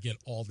sure that we get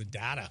all the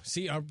data.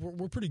 See,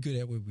 we're pretty good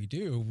at what we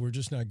do. We're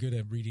just not good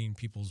at reading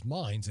people's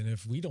minds, and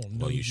if we don't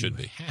know, well, you should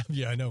be.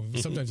 Yeah, I know.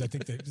 Sometimes I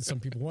think that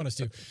some people want us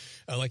to.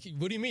 Like,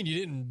 what do you mean you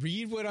didn't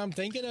read what I'm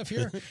thinking of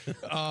here?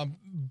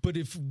 But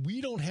if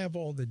we don't have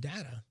all the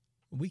data,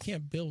 we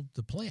can't build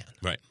the plan.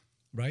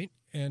 Right,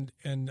 and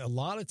a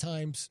lot of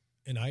times.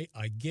 And I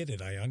get it.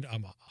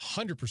 I'm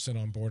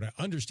 100% on board.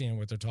 I understand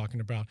what they're talking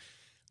about.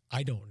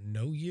 I don't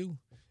know you,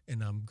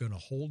 and I'm going to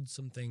hold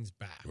some things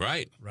back.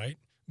 Right.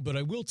 But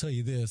I will tell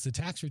you this. The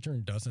tax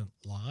return doesn't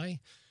lie,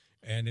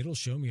 and it'll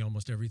show me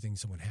almost everything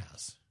someone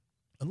has.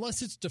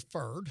 Unless it's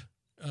deferred,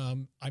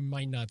 I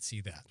might not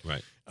see that.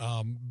 Right.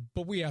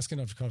 But we ask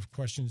enough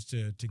questions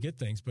to get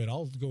things. But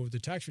I'll go with the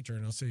tax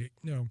return. I'll say,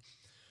 no,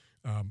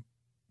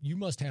 you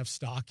must have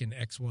stock in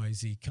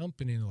XYZ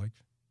company. And they're like,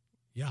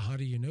 yeah, how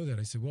do you know that?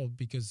 I said, well,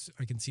 because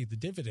I can see the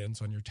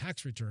dividends on your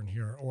tax return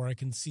here, or I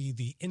can see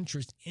the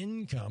interest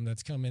income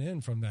that's coming in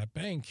from that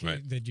bank,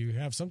 right, that you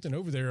have something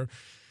over there.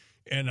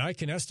 And I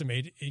can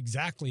estimate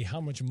exactly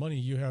how much money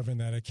you have in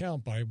that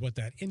account by what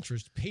that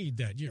interest paid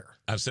that year.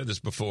 I've said this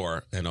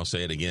before, and I'll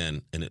say it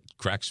again, and it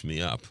cracks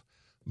me up.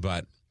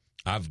 But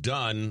I've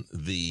done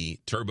the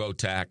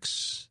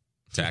TurboTax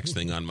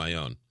thing on my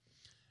own.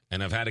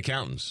 And I've had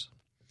accountants.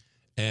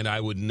 And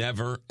I would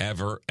never,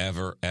 ever,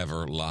 ever,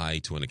 ever lie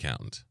to an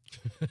accountant.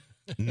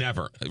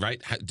 Never,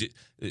 right?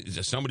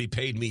 Somebody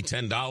paid me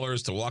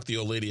 $10 to walk the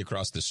old lady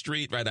across the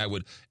street, right?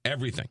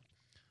 Everything.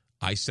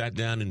 I sat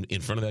down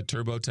in front of that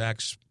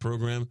TurboTax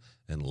program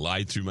and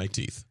lied through my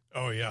teeth.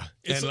 Oh, yeah.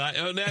 No,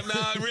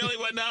 really?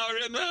 What? No,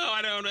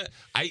 I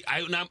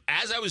don't. Now,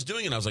 as I was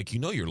doing it, I was like,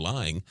 you're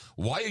lying.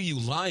 Why are you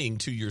lying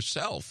to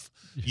yourself?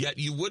 Yet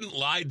you wouldn't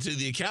lie to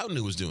the accountant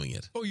who was doing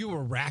it. Oh, you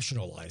were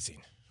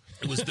rationalizing.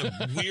 It was the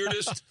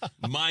weirdest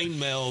mind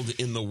meld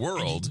in the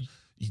world.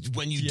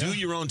 When you do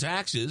your own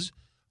taxes,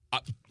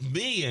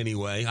 me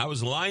anyway, I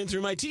was lying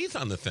through my teeth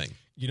on the thing.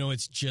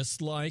 It's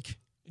just like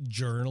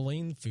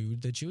journaling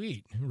food that you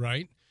eat,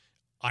 right?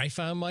 I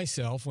found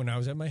myself when I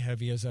was at my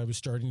heaviest, I was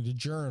starting to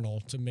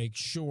journal to make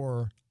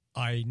sure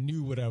I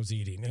knew what I was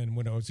eating and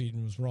what I was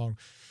eating was wrong.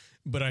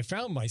 But I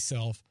found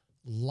myself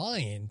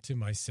lying to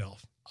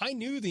myself. I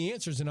knew the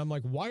answers, and I'm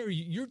like, why are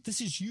you?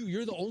 This is you.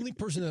 You're the only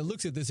person that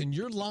looks at this, and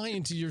you're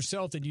lying to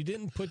yourself that you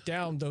didn't put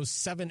down those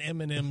 7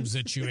 M&Ms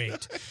that you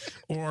ate,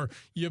 or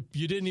you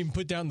didn't even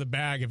put down the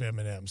bag of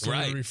M&Ms. So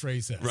right.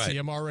 Rephrase that. Right. See,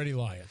 I'm already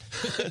lying.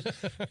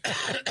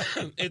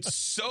 It's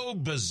so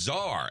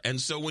bizarre.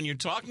 And so when you're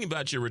talking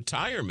about your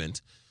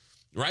retirement,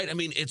 right? I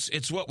mean,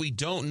 it's what we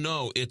don't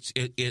know.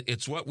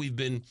 It's what we've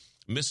been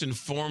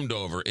misinformed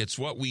over. It's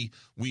what we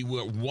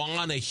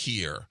want to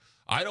hear.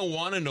 I don't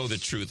want to know the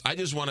truth. I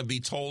just want to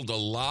be told a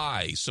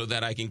lie so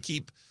that I can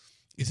keep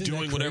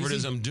doing whatever it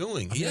is I'm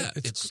doing. I mean,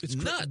 it's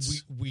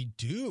nuts. We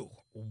do.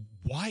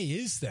 Why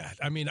is that?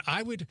 I mean,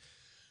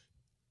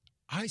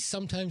 I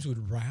sometimes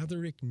would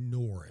rather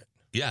ignore it.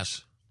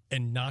 Yes.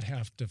 And not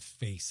have to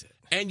face it.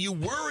 And you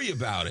worry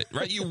about it,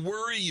 right? You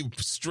worry, you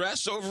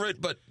stress over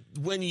it, but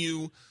when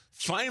you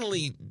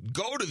finally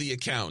go to the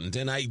accountant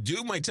and I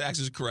do my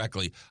taxes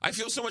correctly, I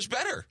feel so much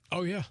better.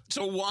 Oh, yeah.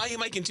 So why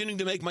am I continuing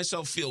to make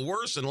myself feel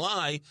worse and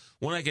lie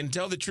when I can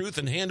tell the truth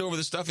and hand over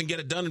the stuff and get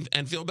it done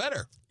and feel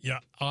better? Yeah,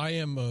 I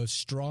am a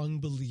strong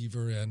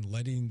believer in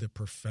letting the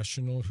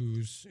professional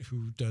who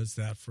does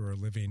that for a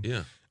living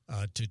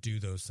to do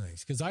those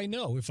things. Because I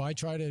know if I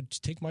try to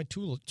take my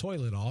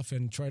toilet off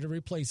and try to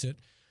replace it,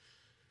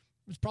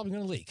 it's probably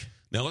going to leak.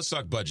 Now, let's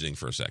talk budgeting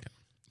for a second.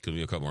 Give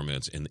me a couple more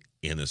minutes in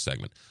this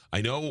segment.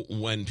 I know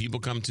when people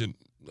come to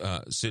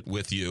sit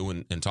with you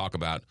and talk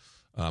about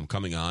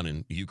coming on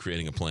and you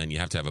creating a plan, you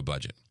have to have a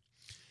budget.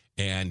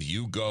 And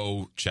you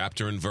go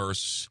chapter and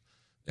verse,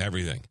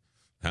 everything.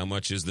 How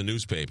much is the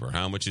newspaper?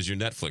 How much is your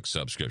Netflix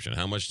subscription?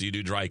 How much do you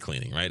do dry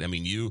cleaning, right? I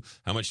mean,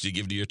 how much do you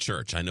give to your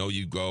church? I know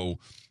you go,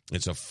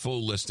 it's a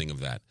full listing of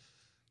that.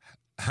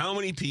 How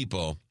many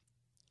people,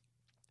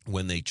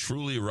 when they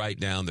truly write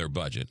down their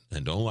budget,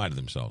 and don't lie to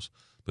themselves,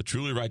 but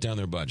truly write down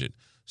their budget,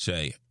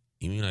 say,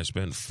 you mean I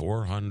spend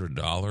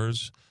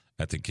 $400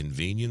 at the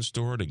convenience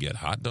store to get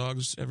hot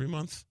dogs every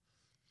month?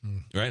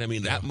 Right? I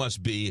mean, that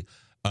must be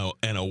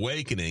an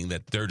awakening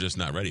that they're just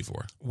not ready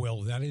for.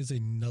 Well, that is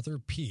another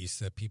piece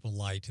that people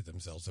lie to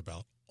themselves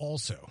about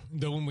also.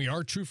 Though when we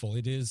are truthful,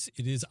 it is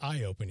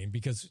eye-opening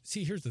because,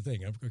 see, here's the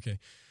thing. Okay,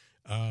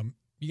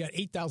 you got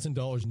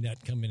 $8,000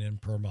 net coming in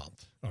per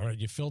month. All right,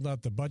 you filled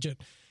out the budget,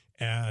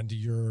 and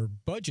your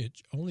budget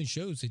only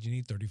shows that you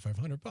need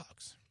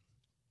 $3,500.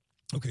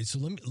 Okay, so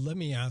let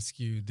me ask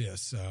you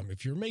this: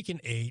 if you're making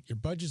 $8,000, your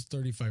budget's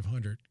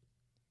 $3,500.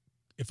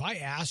 If I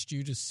asked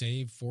you to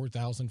save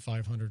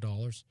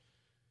 $4,500,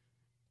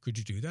 could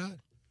you do that?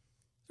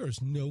 There's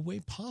no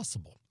way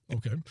possible.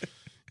 Okay,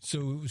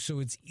 so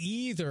it's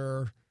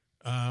either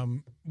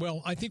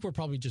I think we're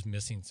probably just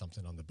missing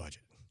something on the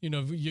budget.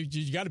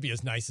 You got to be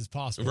as nice as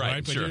possible,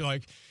 right? But sure. You're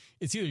like,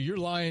 it's either you're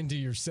lying to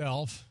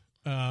yourself,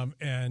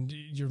 and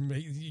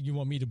you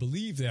want me to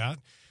believe that,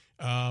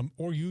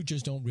 or you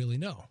just don't really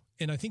know.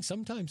 And I think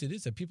sometimes it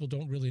is that people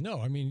don't really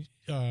know. I mean,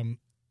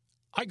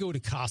 I go to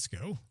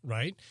Costco,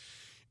 right?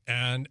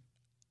 And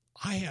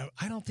I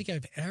don't think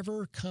I've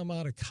ever come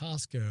out of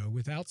Costco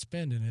without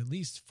spending at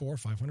least $400 or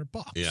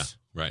 $500. Yeah,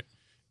 right.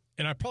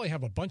 And I probably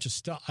have a bunch of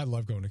stuff. I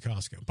love going to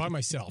Costco by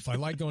myself. I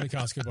like going to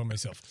Costco by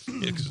myself.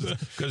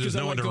 Because there's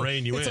no one to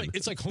rein you in.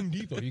 It's like Home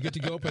Depot. You get to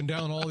go up and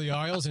down all the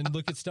aisles and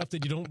look at stuff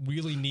that you don't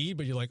really need,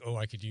 but you're like, oh,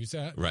 I could use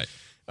that. Right.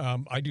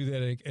 I do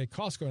that at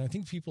Costco, and I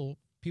think people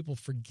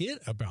forget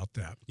about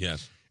that.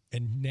 Yes.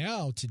 And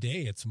now,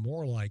 today, it's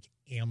more like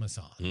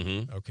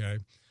Amazon, okay?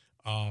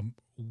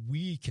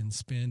 we can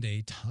spend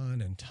a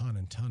ton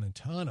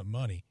of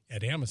money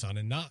at Amazon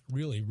and not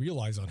really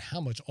realize on how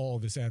much all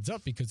of this adds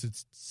up, because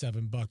it's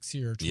 $7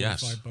 here,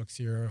 $25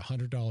 here,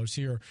 $100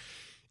 here.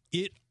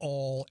 It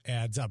all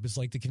adds up. It's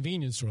like the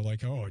convenience store,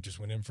 like, oh, I just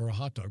went in for a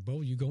hot dog.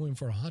 Well, you go in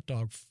for a hot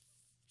dog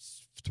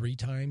 3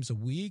 times a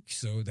week,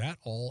 so that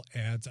all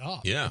adds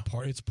up. Yeah.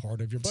 It's part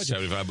of your budget.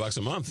 $75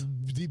 a month.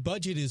 The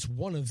budget is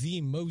one of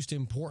the most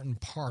important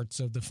parts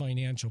of the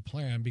financial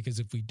plan, because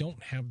if we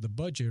don't have the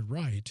budget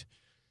right,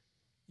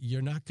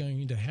 you're not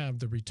going to have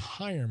the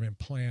retirement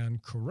plan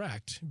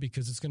correct,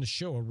 because it's going to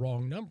show a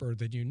wrong number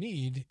that you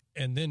need,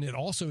 and then it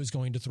also is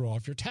going to throw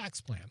off your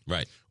tax plan.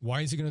 Right.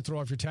 Why is it going to throw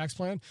off your tax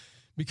plan?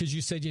 Because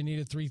you said you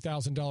needed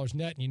 $3,000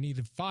 net and you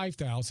needed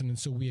 $5,000, and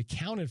so we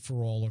accounted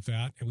for all of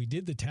that, and we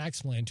did the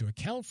tax plan to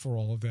account for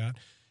all of that.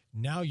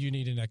 Now you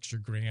need an extra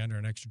 $1,000 or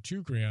an extra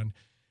 $2,000.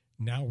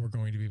 Now we're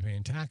going to be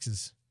paying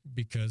taxes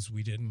because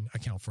we didn't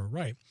account for it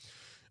right.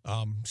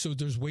 So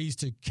there's ways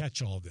to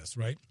catch all of this,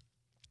 right?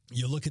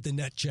 You look at the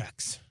net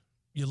checks.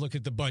 You look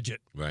at the budget.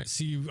 Right.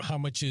 See how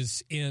much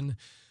is in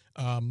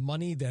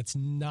money that's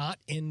not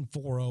in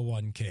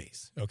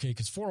 401ks, okay?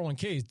 Because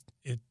 401ks,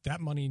 that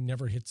money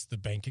never hits the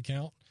bank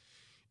account.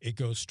 It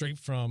goes straight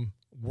from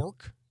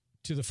work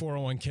to the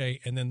 401k,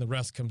 and then the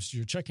rest comes to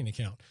your checking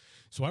account.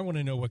 So I want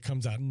to know what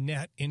comes out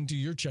net into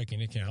your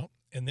checking account,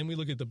 and then we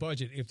look at the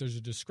budget. If there's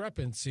a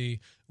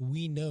discrepancy,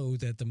 we know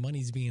that the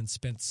money's being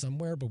spent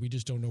somewhere, but we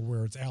just don't know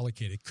where it's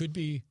allocated. Could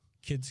be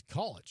kids'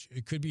 college.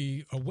 It could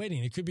be a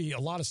wedding. It could be a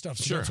lot of stuff.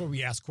 So that's why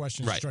we ask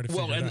questions to try to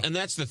figure it out. And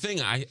that's the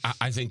thing. I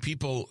think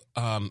people,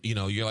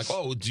 you're like,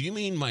 oh, do you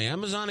mean my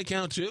Amazon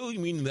account too? You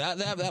mean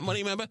that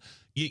money, remember?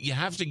 You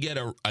have to get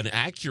an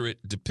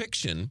accurate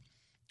depiction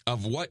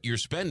of what you're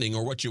spending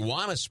or what you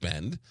want to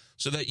spend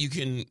so that you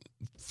can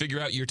figure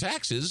out your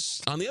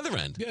taxes on the other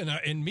end. Yeah,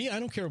 and me,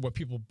 I don't care what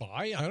people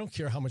buy. I don't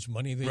care how much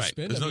money they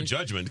spend. There's no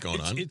judgment going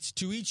on. It's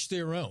to each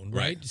their own,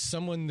 right?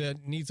 Someone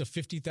that needs a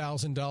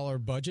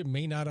 $50,000 budget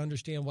may not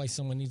understand why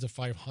someone needs a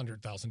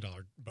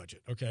 $500,000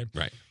 budget, okay?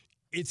 Right.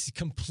 It's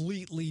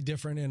completely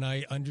different, and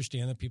I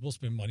understand that people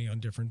spend money on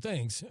different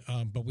things,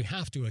 but we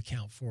have to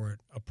account for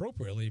it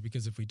appropriately,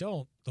 because if we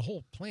don't, the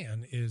whole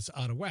plan is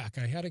out of whack.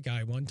 I had a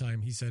guy one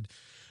time, he said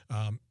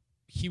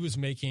he was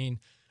making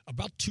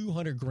about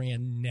 $200,000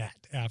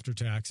 net after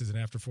taxes and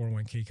after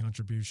 401k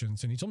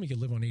contributions, and he told me he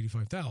could live on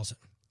 $85,000.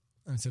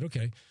 I said,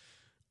 okay,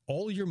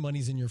 all your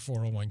money's in your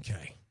 401k,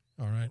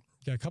 all right?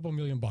 You got a couple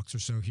 $1,000,000 or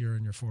so here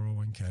in your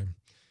 401k.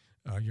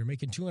 You're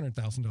making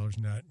 $200,000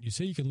 net. You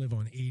say you can live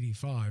on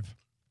 $85,000.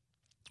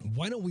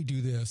 Why don't we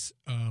do this?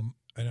 And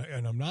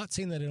I'm not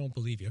saying that I don't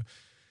believe you.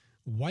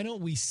 Why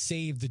don't we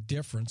save the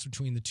difference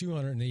between the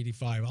 $200,000 and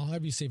 $85,000? I'll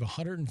have you save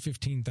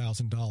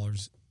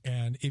 $115,000.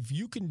 And if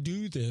you can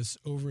do this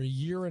over a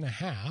year and a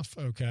half,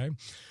 okay,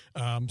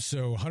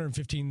 so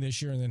 $115,000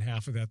 this year and then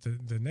half of that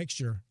the next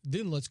year,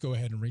 then let's go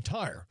ahead and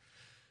retire.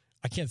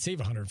 I can't save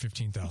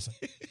 $115,000.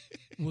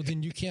 Well,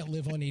 then you can't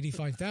live on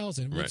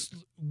 $85,000. Right.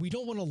 We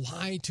don't want to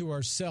lie to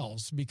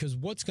ourselves, because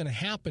what's going to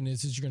happen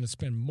is you're going to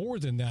spend more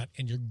than that,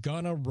 and you're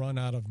going to run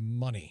out of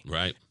money.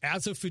 Right.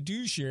 As a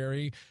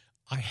fiduciary,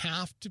 I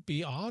have to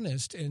be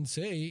honest and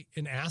say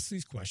and ask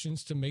these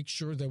questions to make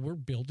sure that we're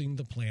building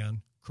the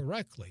plan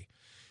correctly.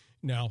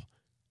 Now,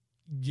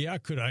 yeah,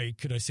 could I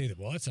say that,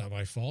 well, that's not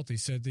my fault. They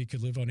said they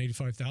could live on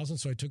 $85,000,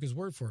 so I took his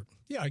word for it.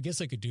 Yeah, I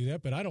guess I could do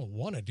that, but I don't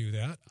want to do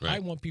that. Right. I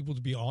want people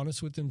to be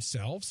honest with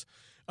themselves,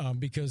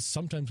 because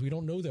sometimes we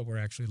don't know that we're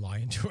actually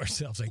lying to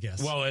ourselves, I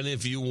guess. Well, and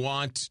if you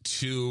want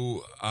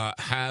to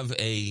have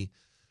a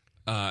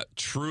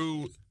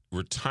true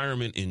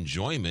retirement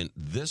enjoyment,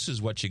 this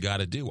is what you got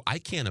to do. I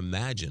can't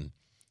imagine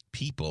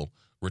people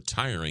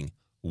retiring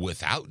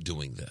without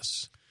doing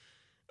this.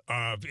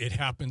 It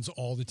happens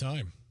all the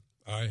time.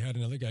 I had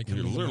another guy come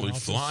in. You're literally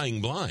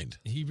flying blind.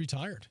 He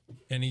retired,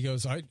 and he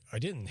goes, I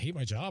didn't hate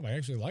my job. I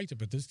actually liked it,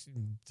 but this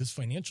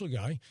financial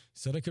guy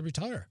said I could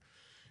retire.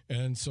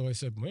 And so I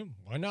said, well,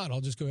 why not?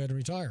 I'll just go ahead and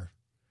retire.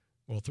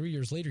 Well, 3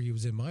 years later, he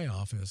was in my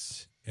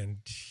office, and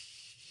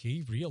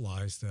he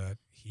realized that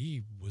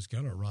he was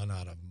going to run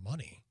out of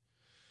money.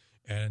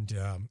 And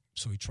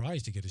so he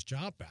tries to get his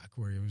job back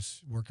where he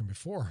was working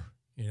before.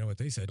 You know what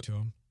they said to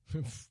him?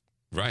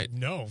 Right.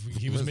 No,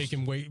 he was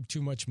making way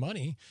too much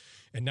money,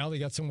 and now they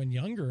got someone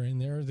younger in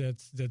there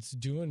that's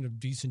doing a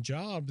decent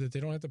job that they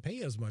don't have to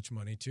pay as much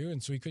money to,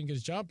 and so he couldn't get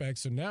his job back.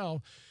 So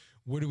now,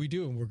 what do we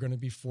do? We're going to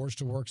be forced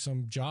to work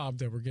some job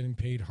that we're getting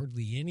paid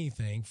hardly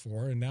anything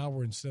for, and now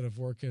we're, instead of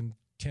working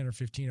 10 or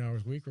 15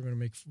 hours a week, we're going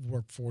to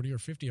work 40 or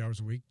 50 hours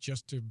a week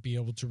just to be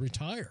able to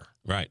retire.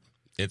 Right.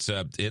 It's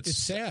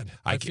sad.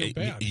 I feel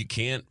bad. You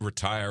can't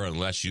retire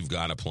unless you've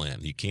got a plan.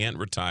 You can't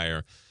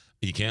retire.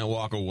 You can't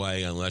walk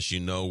away unless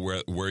you know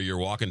where you're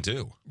walking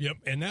to. Yep,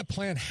 and that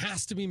plan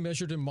has to be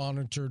measured and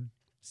monitored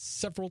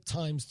several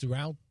times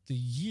throughout the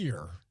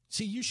year.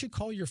 See, you should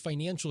call your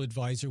financial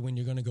advisor when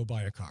you're going to go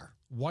buy a car.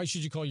 Why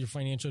should you call your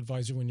financial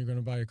advisor when you're going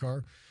to buy a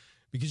car?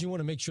 Because you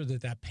want to make sure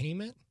that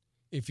payment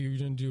if you're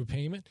going to do a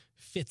payment,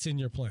 fits in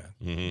your plan.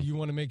 Mm-hmm. You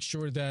want to make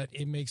sure that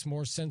it makes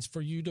more sense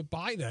for you to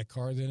buy that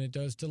car than it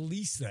does to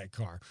lease that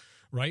car,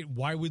 right?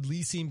 Why would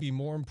leasing be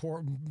more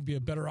important, be a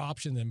better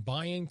option than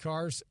buying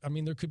cars? I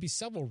mean, there could be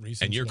several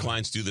reasons. And your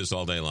clients do this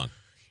all day long.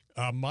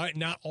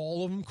 Not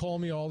all of them call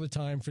me all the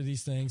time for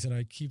these things, and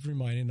I keep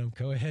reminding them,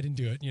 go ahead and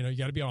do it. You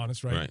got to be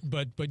honest, right?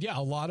 But yeah,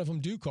 a lot of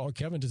them do call.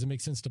 Kevin, does it make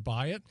sense to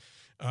buy it?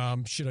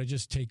 Should I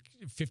just take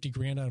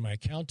 $50,000 out of my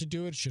account to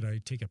do it? Should I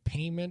take a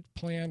payment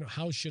plan?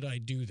 How should I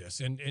do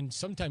this? And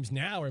sometimes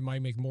now it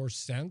might make more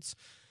sense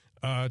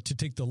to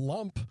take the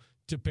lump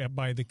to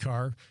buy the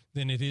car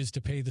than it is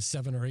to pay the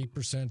 7 or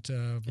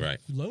 8%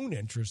 loan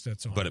interest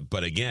that's on.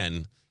 But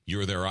again,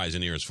 you're their eyes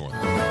and ears for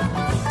them.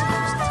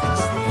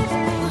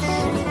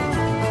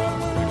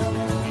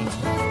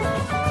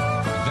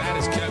 That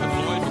is Kevin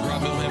Lloyd,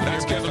 McGraw-Hill.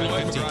 That's Kevin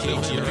Lloyd,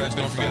 McGraw-Hill.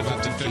 Don't forget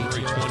about the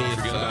February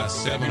 20th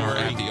seminar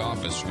at the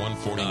office,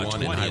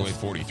 141 and Highway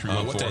 43.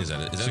 What day is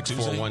that? Is that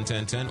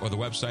 641-1010 or the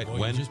website?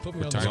 When?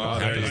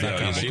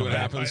 Retirementhappens.com. See what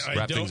happens.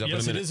 Wrap things up in a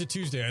minute. Yes, it is a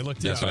Tuesday. I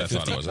looked at That's what I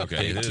thought it was.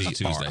 Okay, it is a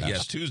Tuesday.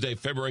 Yes, Tuesday,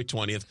 February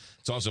 20th.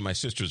 It's also my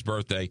sister's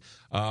birthday.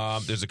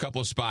 There's a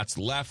couple of spots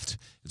left.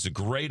 It's a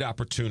great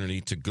opportunity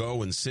to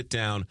go and sit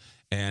down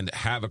and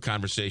have a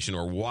conversation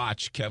or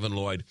watch Kevin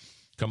Lloyd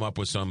come up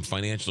with some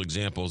financial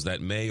examples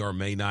that may or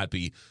may not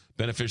be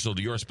beneficial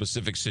to your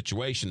specific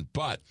situation.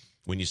 But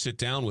when you sit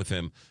down with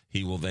him,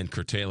 he will then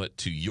curtail it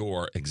to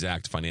your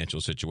exact financial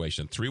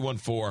situation.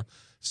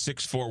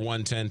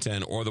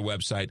 314-641-1010 or the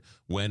website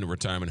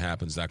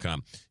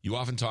whenretirementhappens.com. You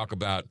often talk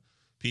about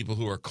people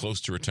who are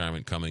close to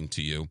retirement coming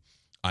to you.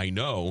 I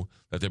know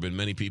that there have been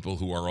many people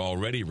who are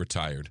already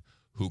retired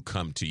who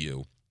come to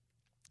you.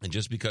 And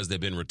just because they've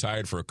been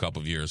retired for a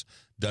couple of years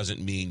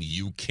doesn't mean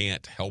you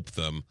can't help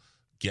them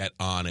get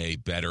on a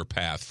better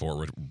path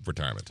for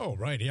retirement. Oh,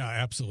 right. Yeah,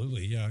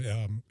 absolutely.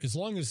 Yeah. As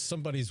long as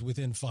somebody's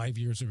within 5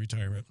 years of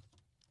retirement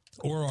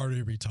or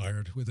already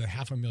retired with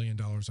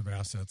 $500,000 of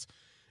assets,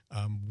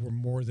 we're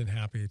more than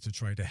happy to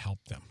try to help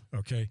them.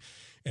 Okay.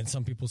 And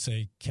some people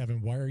say,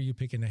 Kevin, why are you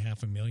picking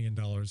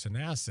 $500,000 in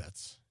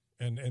assets?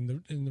 And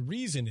the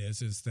reason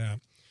is that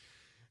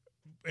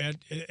at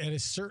a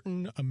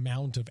certain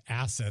amount of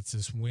assets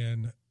is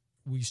when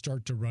we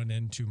start to run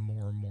into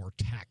more and more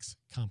tax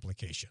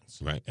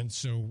complications. Right. And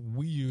so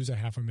we use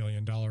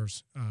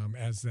 $500,000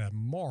 as that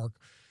mark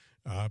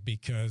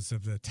because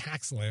of the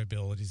tax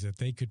liabilities that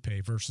they could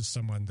pay versus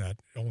someone that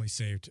only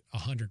saved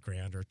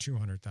 $100,000 or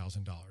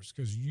 $200,000.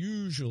 Because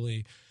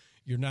usually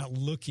you're not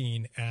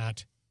looking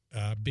at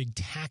big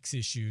tax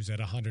issues at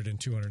 $100,000 and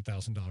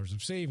 $200,000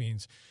 of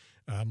savings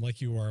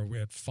like you are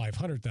at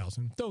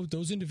 $500,000. Though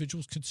those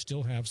individuals could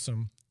still have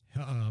some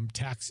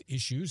tax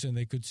issues, and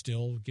they could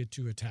still get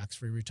to a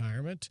tax-free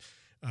retirement.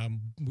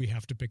 We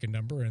have to pick a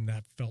number, and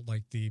that felt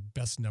like the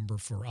best number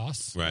for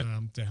us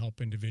to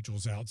help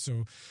individuals out.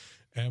 So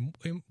and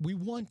we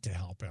want to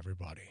help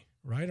everybody,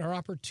 right? Our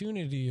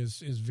opportunity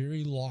is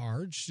very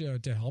large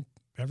to help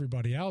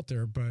everybody out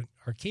there, but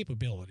our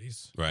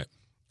capabilities,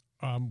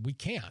 we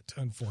can't,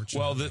 unfortunately.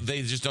 Well,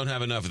 they just don't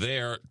have enough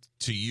there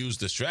to use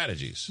the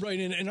strategies. Right,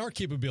 and our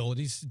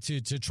capabilities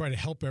to try to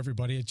help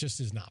everybody, it just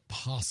is not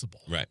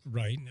possible. Right.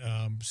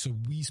 So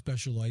we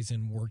specialize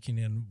in working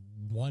in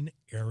one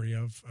area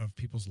of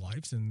people's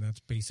lives, and that's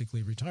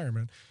basically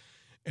retirement.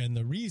 And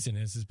the reason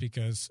is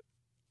because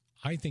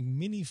I think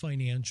many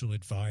financial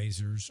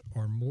advisors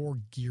are more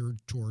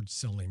geared towards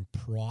selling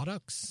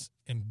products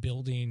and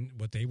building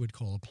what they would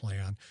call a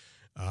plan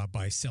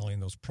by selling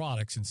those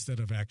products instead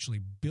of actually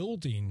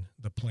building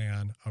the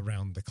plan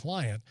around the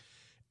client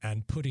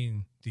and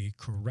putting the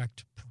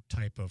correct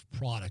type of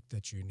product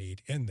that you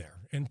need in there.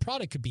 And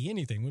product could be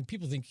anything. When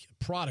people think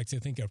products, they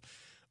think of,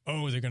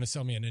 oh, they're going to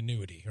sell me an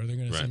annuity or they're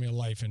going to sell me a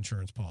life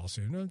insurance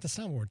policy. No, that's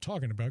not what we're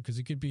talking about, because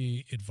it could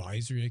be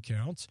advisory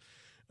accounts,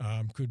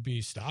 could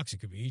be stocks, it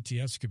could be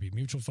ETFs, it could be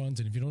mutual funds.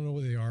 And if you don't know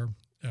what they are,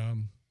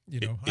 I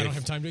don't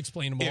have time to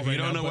explain them all. If you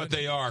don't know what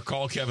they are,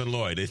 call Kevin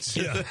Lloyd. It's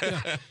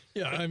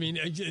I mean,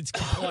 it's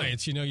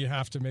compliance. You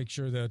have to make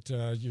sure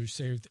that you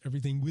save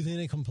everything within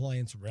a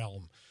compliance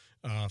realm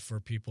for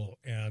people.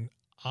 And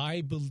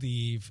I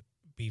believe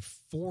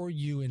before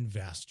you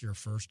invest your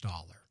first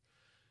dollar,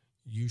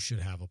 you should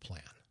have a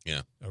plan.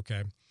 Yeah.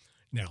 Okay.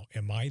 Now,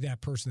 am I that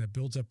person that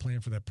builds that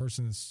plan for that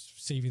person that's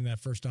saving that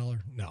first dollar?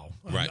 No,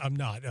 I'm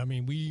not. I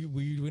mean,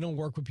 we don't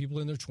work with people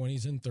in their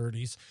 20s and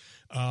 30s.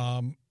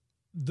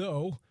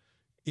 Though,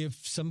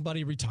 if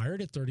somebody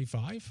retired at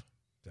 35,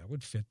 that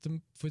would fit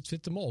the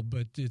mold.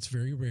 But it's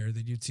very rare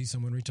that you'd see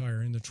someone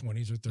retire in their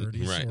 20s or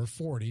 30s or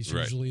 40s.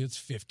 Usually it's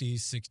 50s,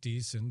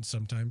 60s, and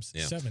sometimes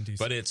 70s.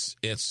 But it's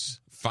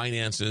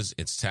finances,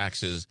 it's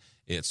taxes,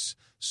 it's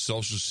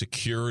Social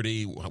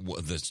Security,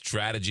 the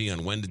strategy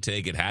on when to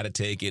take it, how to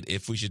take it,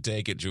 if we should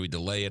take it, should we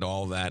delay it,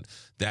 all that.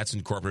 That's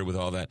incorporated with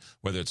all that,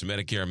 whether it's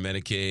Medicare,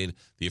 Medicaid,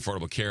 the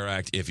Affordable Care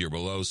Act, if you're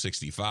below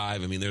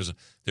 65. I mean,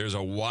 there's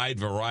a wide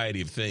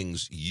variety of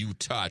things you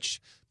touch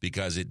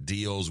because it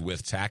deals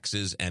with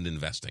taxes and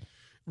investing.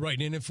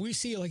 Right. And if we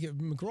see, like at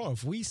McGraw,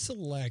 if we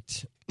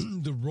select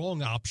the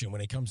wrong option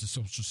when it comes to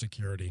Social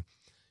Security,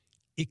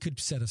 it could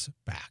set us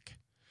back.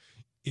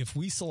 If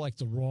we select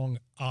the wrong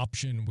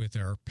option with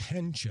our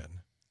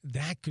pension,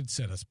 that could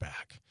set us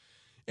back.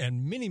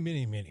 And many,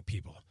 many, many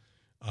people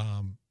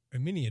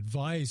and many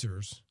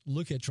advisors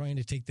look at trying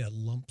to take that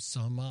lump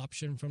sum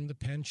option from the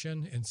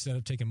pension instead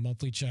of taking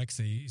monthly checks.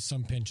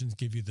 Some pensions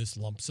give you this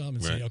lump sum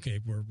and say, okay,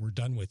 we're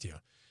done with you.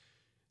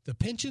 The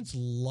pensions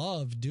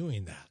love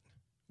doing that.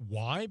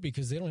 Why?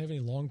 Because they don't have any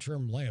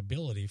long-term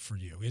liability for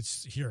you.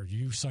 It's here,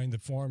 you signed the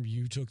form,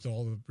 you took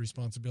all the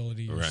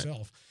responsibility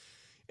yourself.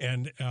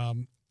 And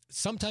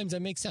sometimes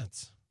that makes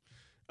sense.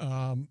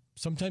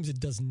 Sometimes it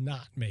does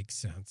not make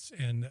sense.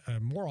 And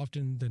more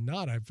often than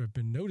not, I've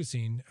been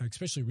noticing,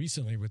 especially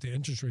recently with the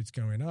interest rates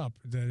going up,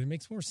 that it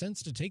makes more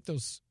sense to take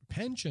those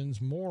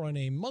pensions more on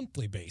a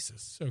monthly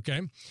basis,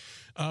 okay?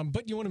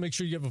 But you want to make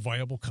sure you have a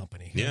viable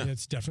company. Yeah.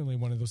 That's definitely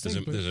one of those things.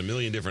 There's a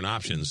million different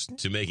options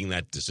to making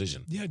that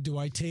decision. Yeah, do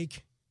I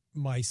take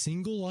my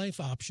single life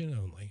option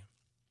only?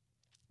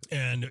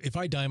 And if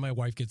I die, my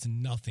wife gets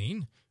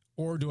nothing.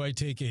 Or do I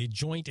take a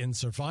joint and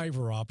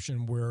survivor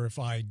option where if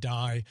I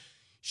die,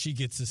 she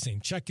gets the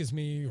same check as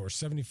me, or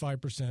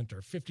 75%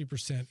 or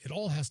 50%. It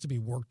all has to be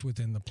worked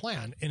within the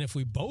plan. And if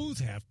we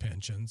both have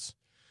pensions,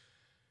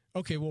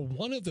 okay, well,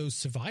 one of those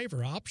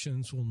survivor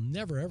options will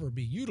never, ever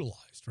be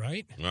utilized,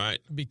 right? Right.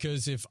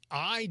 Because if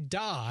I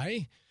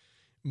die,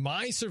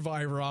 my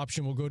survivor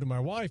option will go to my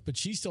wife, but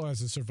she still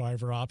has a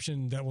survivor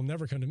option that will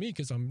never come to me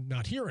because I'm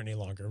not here any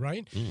longer,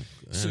 right?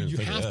 So you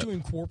have to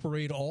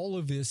incorporate all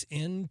of this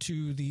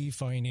into the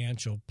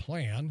financial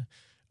plan.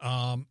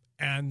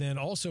 And then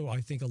also,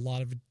 I think a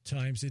lot of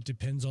times it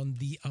depends on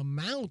the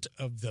amount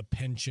of the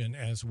pension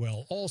as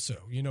well. Also,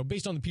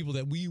 based on the people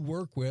that we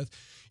work with,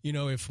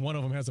 if one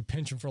of them has a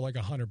pension for like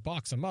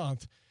 $100 a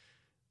month,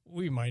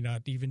 we might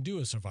not even do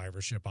a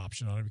survivorship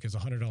option on it because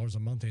 $100 a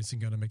month isn't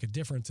going to make a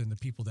difference in the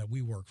people that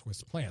we work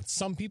with plan.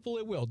 Some people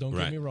it will, don't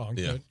get me wrong,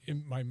 but it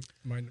might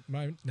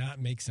not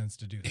make sense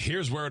to do that.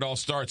 Here's where it all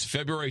starts.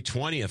 February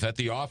 20th at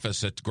the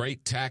office at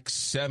Great Tax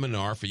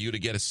Seminar for you to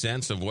get a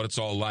sense of what it's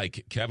all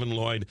like. Kevin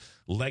Lloyd,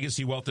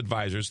 Legacy Wealth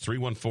Advisors,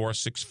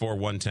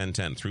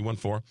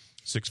 314-641-1010,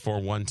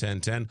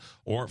 314-641-1010,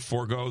 or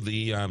forego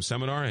the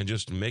seminar and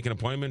just make an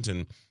appointment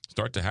and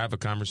start to have a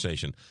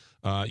conversation.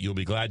 You'll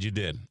be glad you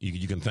did.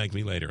 You can thank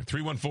me later.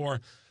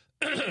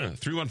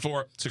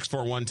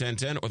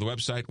 314-641-1010 or the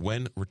website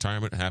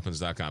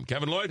whenretirementhappens.com.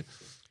 Kevin Lloyd,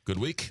 good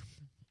week.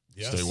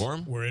 Yes. Stay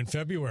warm. We're in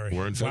February.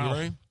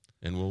 Wow.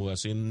 And we'll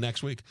see you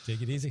next week.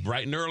 Take it easy.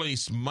 Bright and early,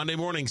 Monday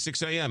morning,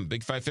 6 a.m.,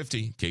 Big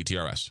 550,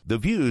 KTRS. The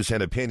views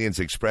and opinions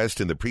expressed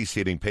in the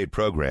preceding paid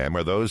program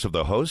are those of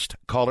the host,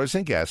 callers,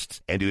 and guests,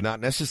 and do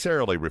not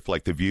necessarily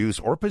reflect the views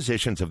or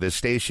positions of this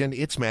station,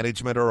 its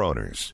management, or owners.